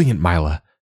brilliant, Mila.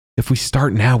 If we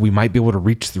start now, we might be able to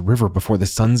reach the river before the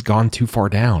sun's gone too far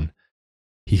down.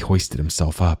 He hoisted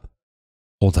himself up.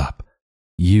 Hold up.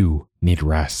 You need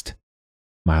rest.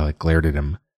 Mila glared at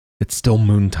him. It's still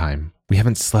moontime. We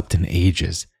haven't slept in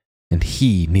ages, and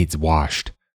he needs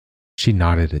washed. She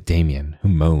nodded at Damien, who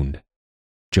moaned.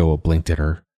 Joa blinked at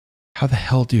her. How the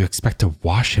hell do you expect to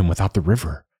wash him without the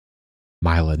river?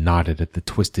 Mila nodded at the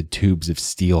twisted tubes of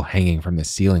steel hanging from the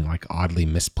ceiling like oddly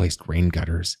misplaced rain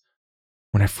gutters.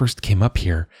 When I first came up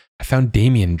here, I found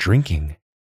Damien drinking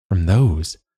from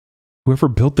those. Whoever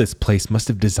built this place must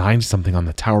have designed something on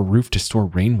the tower roof to store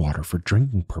rainwater for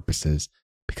drinking purposes,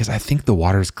 because I think the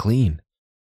water's clean.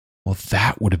 Well,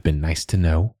 that would have been nice to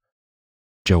know.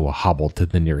 Joa hobbled to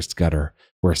the nearest gutter,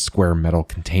 where a square metal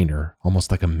container,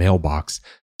 almost like a mailbox,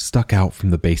 stuck out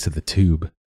from the base of the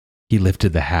tube. He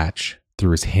lifted the hatch,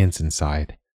 threw his hands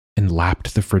inside, and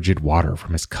lapped the frigid water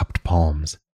from his cupped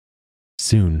palms.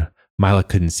 Soon, Mila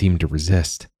couldn't seem to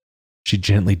resist. She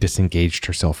gently disengaged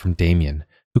herself from Damien,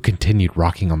 who continued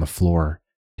rocking on the floor,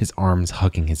 his arms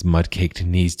hugging his mud-caked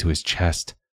knees to his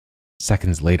chest.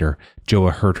 Seconds later,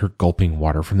 Joa heard her gulping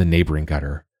water from the neighboring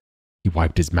gutter. He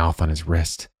wiped his mouth on his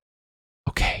wrist.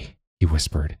 Okay, he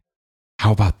whispered.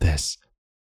 How about this?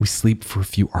 We sleep for a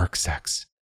few arcsecs.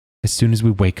 As soon as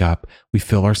we wake up, we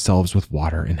fill ourselves with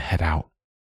water and head out.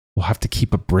 We'll have to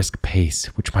keep a brisk pace,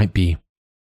 which might be...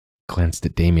 Glanced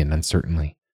at Damien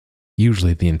uncertainly.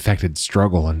 Usually the infected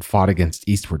struggle and fought against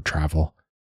eastward travel.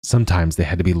 Sometimes they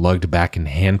had to be lugged back in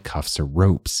handcuffs or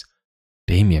ropes.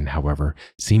 Damien, however,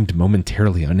 seemed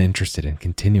momentarily uninterested in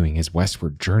continuing his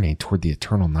westward journey toward the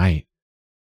eternal night.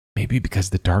 Maybe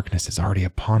because the darkness is already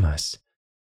upon us.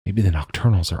 Maybe the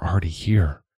nocturnals are already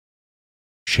here.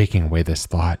 Shaking away this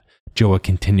thought, Joa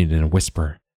continued in a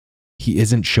whisper. He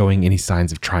isn't showing any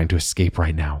signs of trying to escape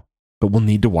right now, but we'll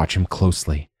need to watch him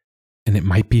closely. And it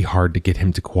might be hard to get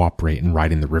him to cooperate in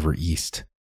riding the river east.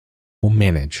 We'll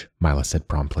manage, Mila said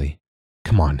promptly.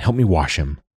 Come on, help me wash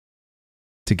him.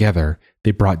 Together,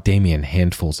 they brought Damien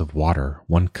handfuls of water,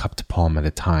 one cupped palm at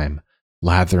a time,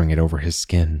 lathering it over his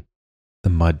skin. The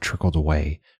mud trickled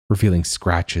away, revealing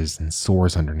scratches and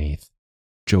sores underneath.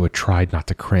 Joa tried not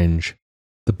to cringe.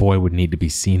 The boy would need to be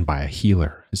seen by a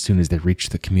healer as soon as they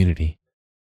reached the community.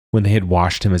 When they had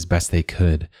washed him as best they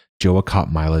could, Joa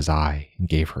caught Mila's eye and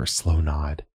gave her a slow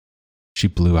nod. She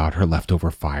blew out her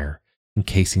leftover fire,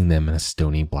 encasing them in a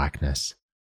stony blackness.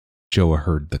 Joa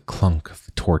heard the clunk of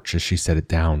the torch as she set it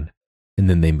down, and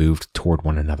then they moved toward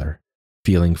one another,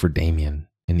 feeling for Damien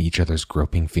in each other's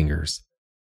groping fingers.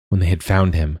 When they had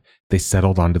found him, they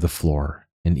settled onto the floor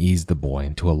and eased the boy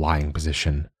into a lying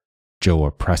position,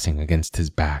 Joa pressing against his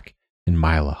back and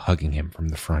Mila hugging him from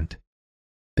the front.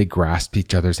 They grasped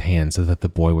each other's hands so that the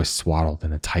boy was swaddled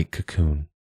in a tight cocoon.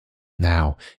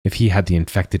 Now, if he had the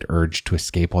infected urge to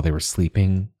escape while they were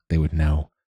sleeping, they would know.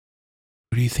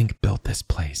 Who do you think built this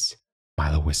place?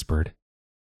 Mila whispered.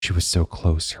 She was so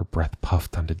close, her breath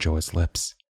puffed onto Joa's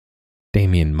lips.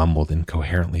 Damien mumbled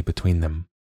incoherently between them.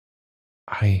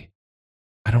 I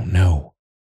don't know.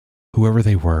 Whoever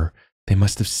they were, they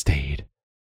must have stayed.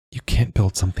 You can't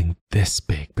build something this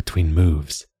big between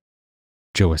moves.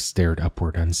 Joa stared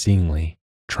upward unseeingly,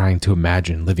 trying to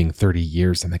imagine living 30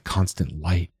 years in the constant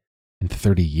light and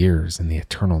 30 years in the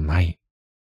eternal night.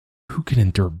 Who can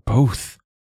endure both?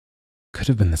 Could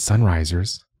have been the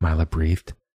Sunrisers, Mila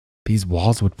breathed. These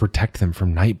walls would protect them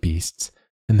from night beasts,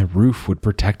 and the roof would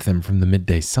protect them from the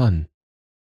midday sun.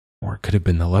 Or it could have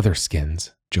been the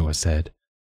Leatherskins, Joa said,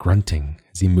 grunting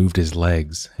as he moved his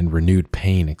legs, and renewed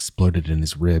pain exploded in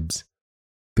his ribs.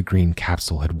 The green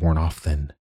capsule had worn off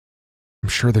then. I'm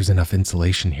sure there's enough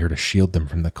insulation here to shield them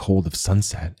from the cold of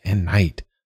sunset and night.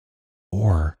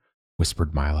 Or,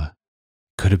 whispered Mila,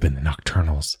 could have been the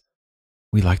Nocturnals.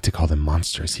 We like to call them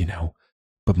monsters,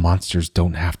 but monsters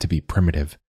don't have to be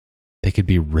primitive. They could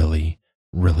be really,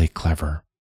 really clever.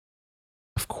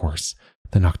 Of course,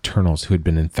 the Nocturnals who had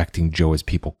been infecting Joa's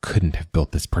people couldn't have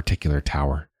built this particular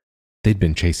tower. They'd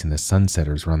been chasing the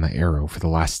Sunsetters around the Arrow for the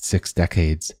last 6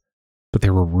 decades. But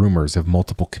there were rumors of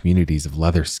multiple communities of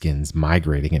Leatherskins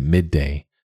migrating at midday,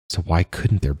 so why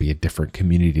couldn't there be a different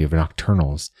community of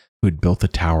Nocturnals who had built the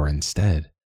tower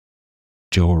instead?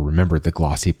 Joa remembered the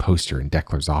glossy poster in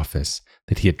Dekler's office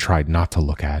that he had tried not to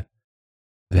look at.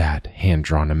 That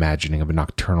hand-drawn imagining of a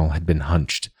Nocturnal had been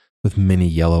hunched, with many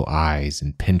yellow eyes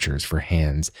and pincers for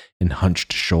hands and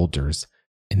hunched shoulders,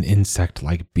 an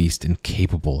insect-like beast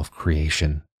incapable of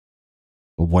creation.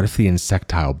 But what if the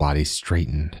insectile body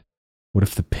straightened? What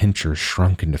if the pincers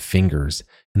shrunk into fingers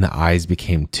and the eyes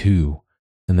became 2,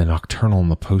 and the Nocturnal in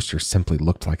the poster simply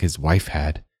looked like his wife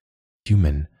had,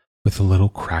 human, with a little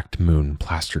cracked moon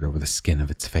plastered over the skin of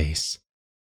its face?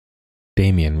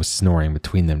 Damien was snoring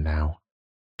between them now.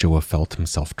 Joa felt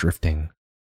himself drifting.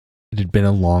 It had been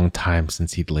a long time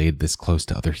since he'd laid this close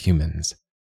to other humans,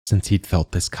 since he'd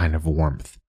felt this kind of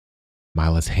warmth.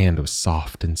 Mila's hand was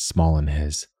soft and small in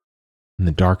his. In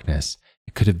the darkness,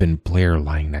 it could have been Blair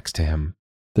lying next to him,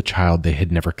 the child they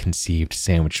had never conceived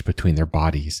sandwiched between their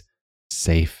bodies,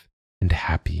 safe and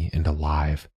happy and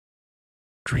alive.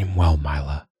 Dream well,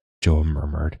 Mila, Joa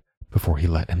murmured before he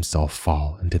let himself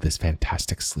fall into this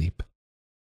fantastic sleep.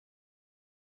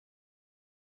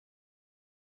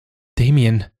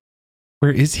 Damien,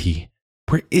 where is he?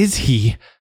 Where is he?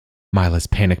 Mila's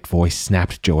panicked voice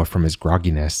snapped Joa from his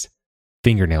grogginess.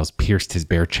 Fingernails pierced his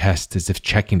bare chest as if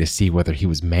checking to see whether he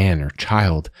was man or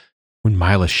child. When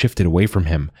Mila shifted away from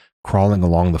him, crawling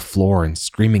along the floor and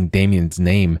screaming Damien's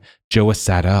name, Joa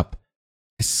sat up.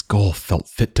 His skull felt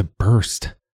fit to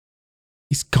burst.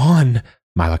 He's gone,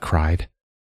 Mila cried.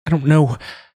 I don't know.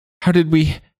 How did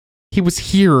we? He was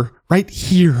here, right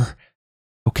here.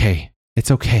 Okay, it's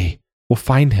okay. We'll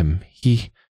find him.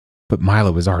 But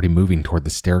Mila was already moving toward the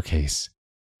staircase.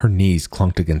 Her knees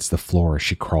clunked against the floor as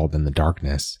she crawled in the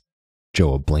darkness.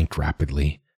 Joa blinked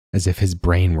rapidly, as if his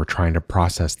brain were trying to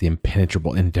process the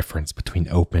impenetrable indifference between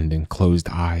opened and closed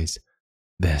eyes.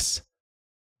 This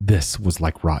was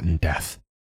like rotten death.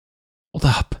 Hold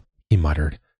up, he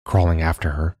muttered, crawling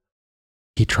after her.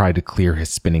 He tried to clear his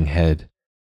spinning head.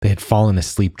 They had fallen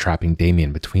asleep, trapping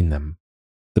Damien between them.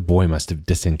 The boy must have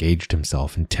disengaged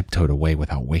himself and tiptoed away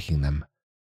without waking them.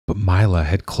 But Mila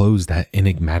had closed that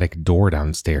enigmatic door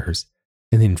downstairs,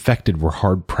 and the infected were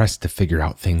hard-pressed to figure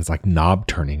out things like knob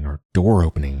turning or door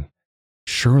opening.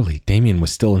 Surely Damien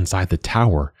was still inside the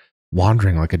tower,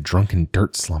 wandering like a drunken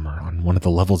dirt slummer on one of the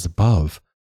levels above.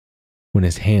 When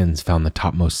his hands found the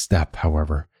topmost step,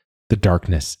 however, the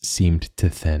darkness seemed to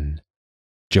thin.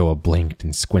 Joa blinked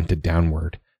and squinted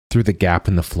downward, through the gap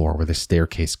in the floor where the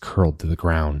staircase curled to the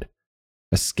ground.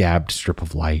 A scabbed strip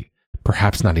of light,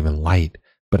 perhaps not even light,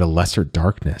 but a lesser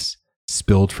darkness,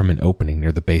 spilled from an opening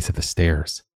near the base of the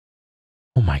stairs.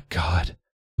 Oh my God,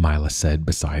 Mila said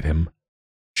beside him.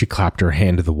 She clapped her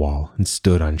hand to the wall and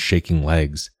stood on shaking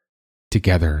legs.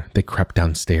 Together, they crept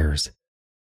downstairs.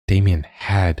 Damien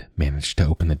had managed to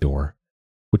open the door,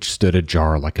 which stood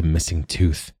ajar like a missing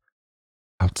tooth.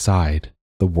 Outside,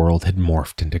 the world had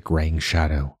morphed into graying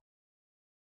shadow.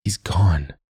 He's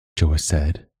gone, Joa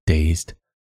said, dazed.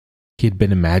 He had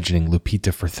been imagining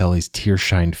Lupita Fratelli's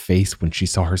tear-shined face when she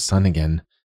saw her son again.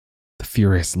 The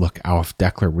furious look Alf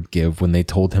Dekler would give when they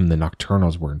told him the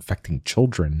Nocturnals were infecting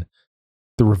children.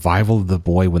 The revival of the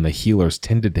boy when the healers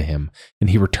tended to him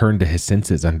and he returned to his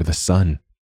senses under the sun.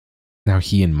 Now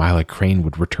he and Mila Crane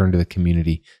would return to the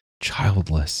community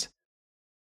childless.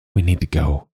 We need to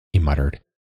go, he muttered.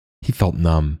 He felt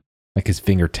numb, like his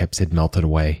fingertips had melted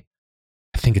away.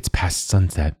 I think it's past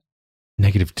sunset.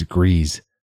 -degrees.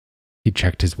 He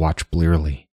checked his watch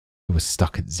blearily. It was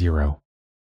stuck at 0.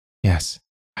 Yes,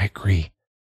 I agree.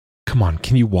 Come on,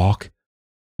 can you walk?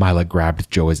 Mila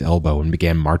grabbed Joa's elbow and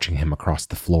began marching him across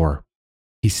the floor.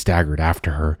 He staggered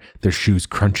after her, their shoes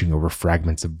crunching over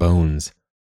fragments of bones.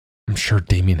 I'm sure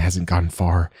Damien hasn't gone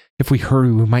far. If we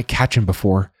hurry, we might catch him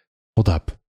before. Hold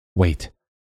up. Wait.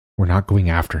 We're not going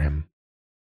after him.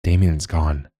 Damien's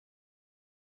gone.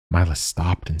 Mila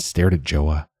stopped and stared at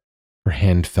Joa. Her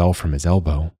hand fell from his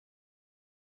elbow.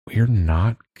 "We're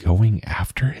not going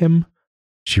after him?"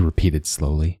 she repeated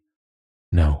slowly.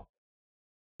 "No."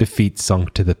 Defeat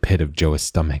sunk to the pit of Joa's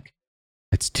stomach.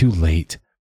 "It's too late.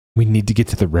 We need to get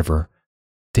to the river.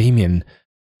 Damien,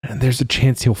 there's a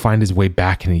chance he'll find his way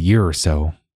back in a year or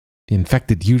so. The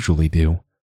infected usually do."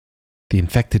 "The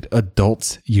infected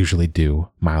adults usually do,"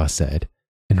 Mila said,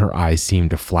 and her eyes seemed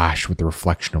to flash with the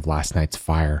reflection of last night's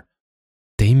fire.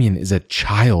 "Damien is a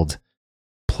child.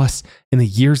 Plus, in a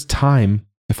year's time,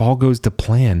 if all goes to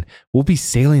plan, we'll be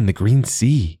sailing the Green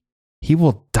Sea. He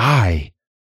will die."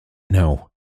 "No,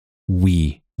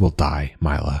 we will die,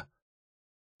 Mila."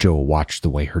 Joa watched the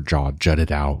way her jaw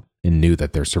jutted out and knew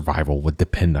that their survival would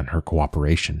depend on her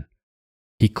cooperation.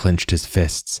 He clenched his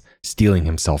fists, steeling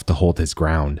himself to hold his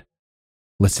ground.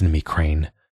 "Listen to me,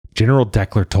 Crane. General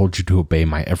Deckler told you to obey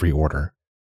my every order."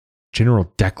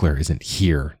 "General Deckler isn't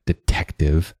here,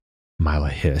 detective," Mila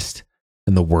hissed,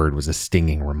 and the word was a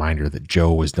stinging reminder that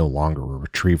Joe was no longer a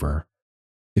retriever.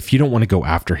 "If you don't want to go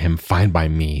after him, fine by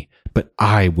me, but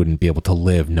I wouldn't be able to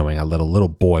live knowing I let a little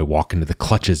boy walk into the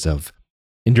clutches of—"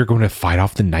 "And you're going to fight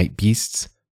off the night beasts?"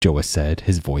 Joa said,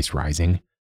 his voice rising.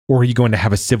 "Or are you going to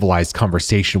have a civilized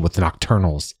conversation with the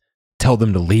Nocturnals? Tell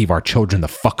them to leave our children the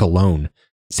fuck alone.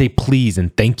 Say please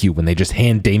and thank you when they just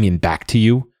hand Damien back to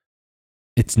you?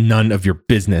 It's none of your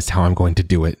business how I'm going to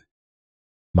do it."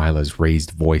 Mila's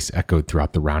raised voice echoed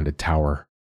throughout the rounded tower.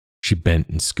 She bent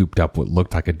and scooped up what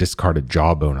looked like a discarded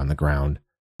jawbone on the ground,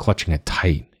 clutching it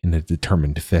tight in a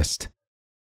determined fist.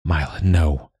 "Mila,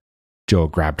 no." Joa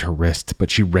grabbed her wrist,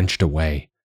 but she wrenched away.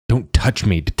 "Don't touch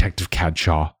me, Detective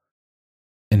Cadshaw."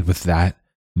 And with that,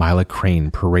 Mila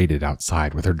Crane paraded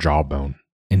outside with her jawbone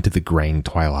into the graying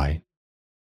twilight.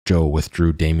 Joe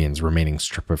withdrew Damien's remaining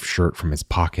strip of shirt from his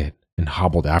pocket and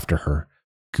hobbled after her,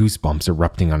 goosebumps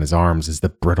erupting on his arms as the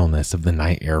brittleness of the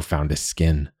night air found his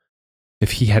skin.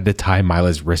 If he had to tie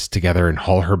Mila's wrists together and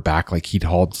haul her back like he'd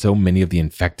hauled so many of the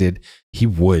infected, he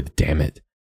would, damn it.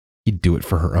 He'd do it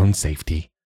for her own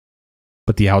safety.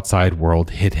 But the outside world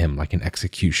hit him like an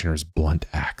executioner's blunt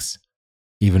axe.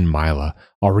 Even Mila,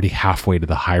 already halfway to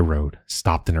the high road,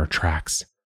 stopped in her tracks.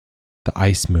 The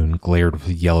ice moon glared with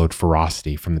yellowed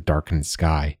ferocity from the darkened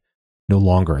sky, no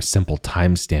longer a simple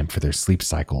timestamp for their sleep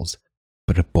cycles,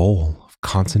 but a bowl of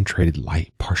concentrated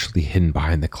light partially hidden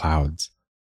behind the clouds.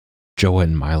 Joa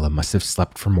and Mila must have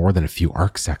slept for more than a few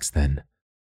arcsecs then.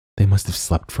 They must have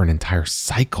slept for an entire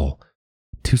cycle,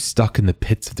 too stuck in the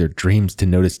pits of their dreams to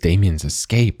notice Damien's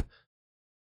escape.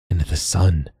 And the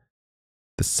sun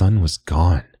was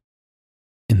gone.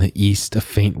 In the east, a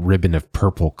faint ribbon of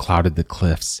purple clouded the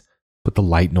cliffs, but the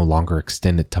light no longer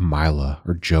extended to Mila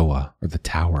or Joa or the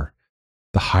tower.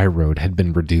 The high road had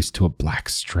been reduced to a black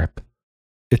strip.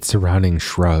 Its surrounding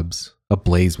shrubs,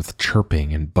 ablaze with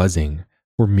chirping and buzzing,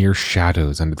 were mere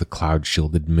shadows under the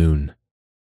cloud-shielded moon.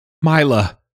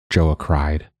 "Mila!" Joa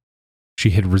cried.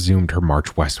 She had resumed her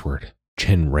march westward,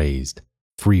 chin raised,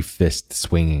 free fist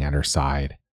swinging at her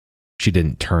side. She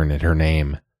didn't turn at her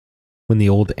name. When the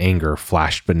old anger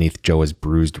flashed beneath Joa's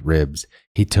bruised ribs,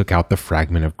 he took out the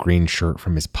fragment of green shirt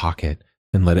from his pocket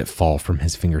and let it fall from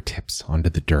his fingertips onto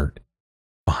the dirt.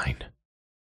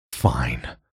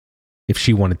 Fine. If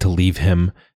she wanted to leave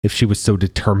him, if she was so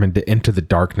determined to enter the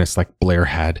darkness like Blair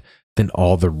had, then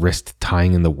all the wrist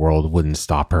tying in the world wouldn't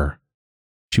stop her.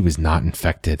 She was not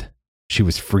infected. She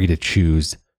was free to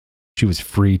choose. She was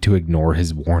free to ignore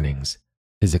his warnings,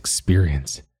 his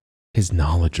experience, his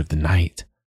knowledge of the night.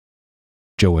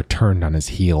 Joa turned on his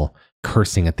heel,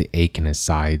 cursing at the ache in his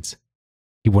sides.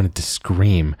 He wanted to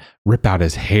scream, rip out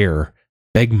his hair,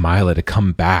 beg Mila to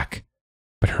come back,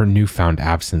 but her newfound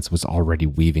absence was already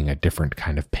weaving a different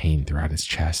kind of pain throughout his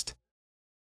chest.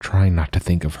 Trying not to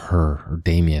think of her or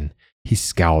Damien, he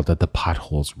scowled at the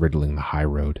potholes riddling the high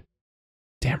road.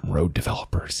 Damn road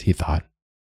developers, he thought.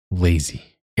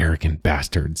 Lazy, arrogant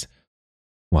bastards.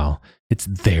 Well, it's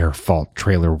their fault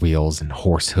trailer wheels and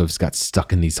horse hooves got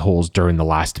stuck in these holes during the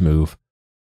last move.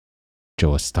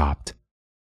 Joa stopped.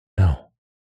 No,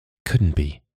 couldn't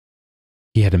be.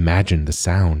 He had imagined the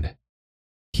sound.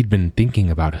 He'd been thinking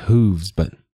about hooves,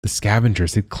 but the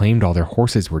scavengers had claimed all their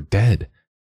horses were dead.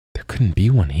 There couldn't be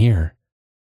one here.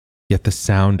 Yet the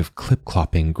sound of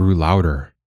clip-clopping grew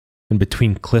louder, and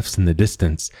between cliffs in the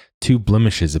distance, two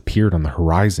blemishes appeared on the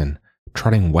horizon,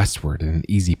 trotting westward at an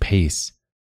easy pace.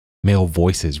 Male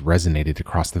voices resonated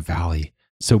across the valley,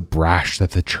 so brash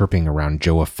that the chirping around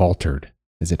Joa faltered,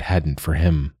 as it hadn't for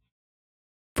him.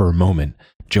 For a moment,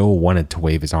 Joa wanted to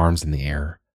wave his arms in the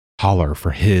air, holler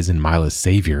for his and Mila's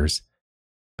saviors.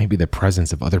 Maybe the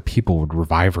presence of other people would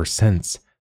revive her sense.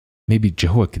 Maybe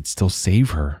Joa could still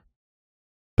save her.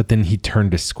 But then he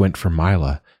turned to squint for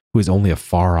Mila, who was only a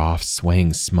far-off,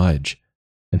 swaying smudge,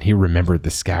 and he remembered the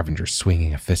scavengers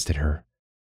swinging a fist at her.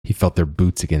 He felt their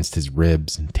boots against his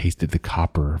ribs and tasted the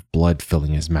copper of blood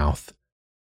filling his mouth.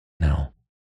 No,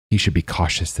 he should be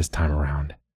cautious this time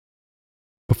around.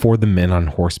 Before the men on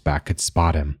horseback could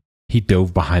spot him, he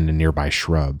dove behind a nearby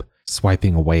shrub,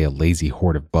 swiping away a lazy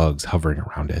horde of bugs hovering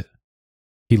around it.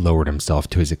 He lowered himself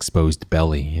to his exposed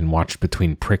belly and watched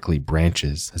between prickly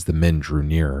branches as the men drew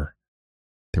nearer.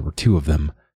 There were 2 of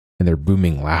them, and their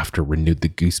booming laughter renewed the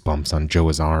goosebumps on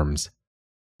Joa's arms.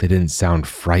 They didn't sound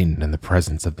frightened in the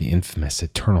presence of the infamous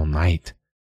eternal night.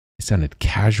 They sounded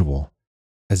casual,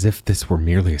 as if this were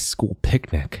merely a school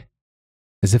picnic,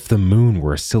 as if the moon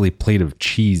were a silly plate of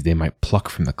cheese they might pluck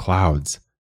from the clouds.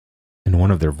 And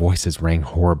one of their voices rang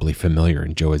horribly familiar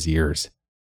in Joa's ears.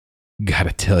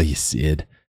 "Gotta tell you, Sid,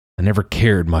 I never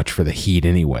cared much for the heat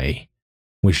anyway.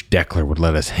 Wish Declan would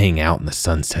let us hang out in the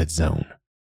Sunset Zone.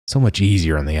 So much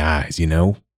easier on the eyes, you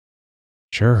know?"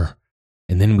 "Sure,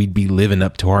 and then we'd be living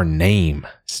up to our name,"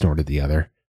 snorted the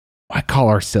other. "Why call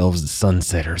ourselves the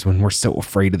Sunsetters when we're so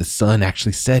afraid of the sun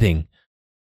actually setting?"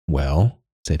 "Well,"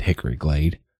 said Hickory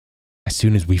Glade, "as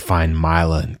soon as we find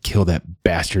Mila and kill that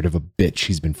bastard of a bitch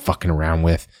she's been fucking around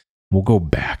with, we'll go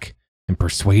back and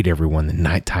persuade everyone that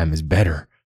nighttime is better."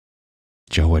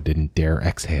 Joa didn't dare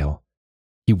exhale.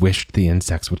 He wished the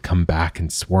insects would come back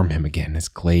and swarm him again as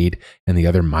Glade and the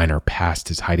other miner passed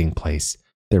his hiding place,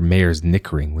 their mares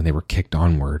nickering when they were kicked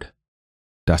onward.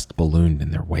 Dust ballooned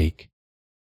in their wake.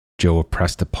 Joa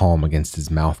pressed a palm against his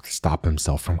mouth to stop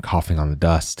himself from coughing on the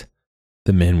dust.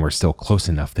 The men were still close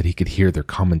enough that he could hear their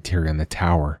commentary on the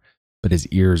tower, but his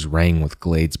ears rang with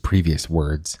Glade's previous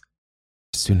words.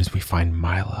 "As soon as we find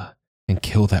Mila and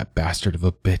kill that bastard of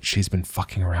a bitch she's been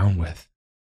fucking around with."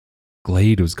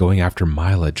 Glade was going after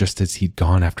Mila just as he'd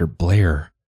gone after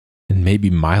Blair, and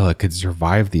maybe Mila could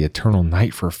survive the eternal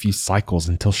night for a few cycles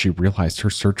until she realized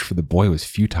her search for the boy was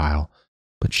futile,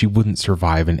 but she wouldn't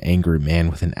survive an angry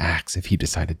man with an axe if he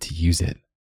decided to use it.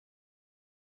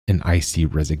 An icy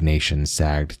resignation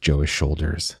sagged Joa's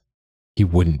shoulders. He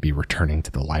wouldn't be returning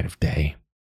to the light of day.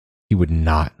 He would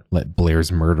not let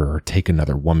Blair's murderer take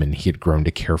another woman he had grown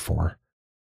to care for.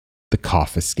 The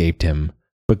cough escaped him,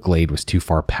 but Glade was too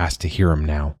far past to hear him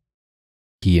now.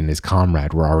 He and his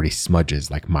comrade were already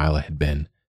smudges like Mila had been,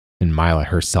 and Mila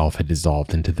herself had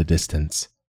dissolved into the distance.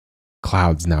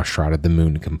 Clouds now shrouded the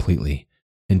moon completely,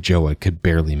 and Joa could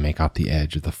barely make out the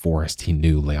edge of the forest he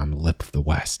knew lay on the lip of the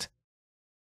west.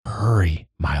 "Hurry,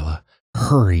 Mila,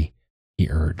 hurry," he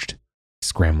urged,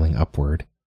 scrambling upward.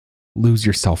 "Lose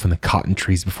yourself in the cotton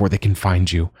trees before they can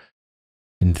find you."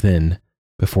 And then,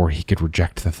 before he could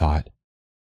reject the thought,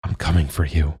 "I'm coming for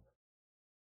you."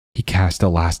 He cast a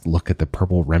last look at the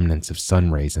purple remnants of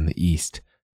sun rays in the east,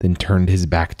 then turned his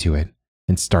back to it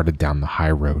and started down the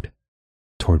high road,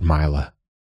 toward Mila,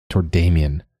 toward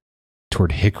Damien,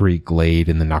 toward Hickory Glade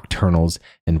and the Nocturnals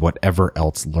and whatever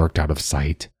else lurked out of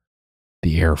sight.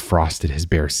 The air frosted his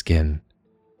bare skin.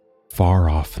 Far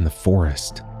off in the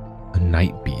forest, a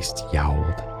night beast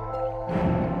yowled.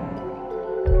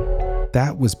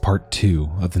 That was part 2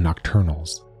 of The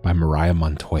Nocturnals by Mariah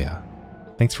Montoya.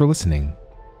 Thanks for listening.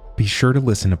 Be sure to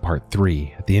listen to part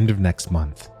 3 at the end of next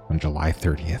month on July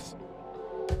 30th.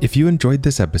 If you enjoyed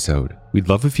this episode, we'd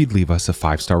love if you'd leave us a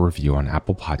 5-star review on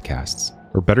Apple Podcasts,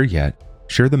 or better yet,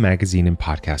 share the magazine and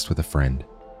podcast with a friend.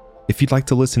 If you'd like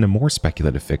to listen to more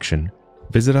speculative fiction,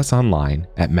 visit us online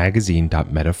at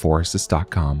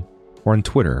magazine.metaphorosis.com or on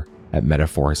Twitter at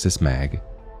metaphorosismag.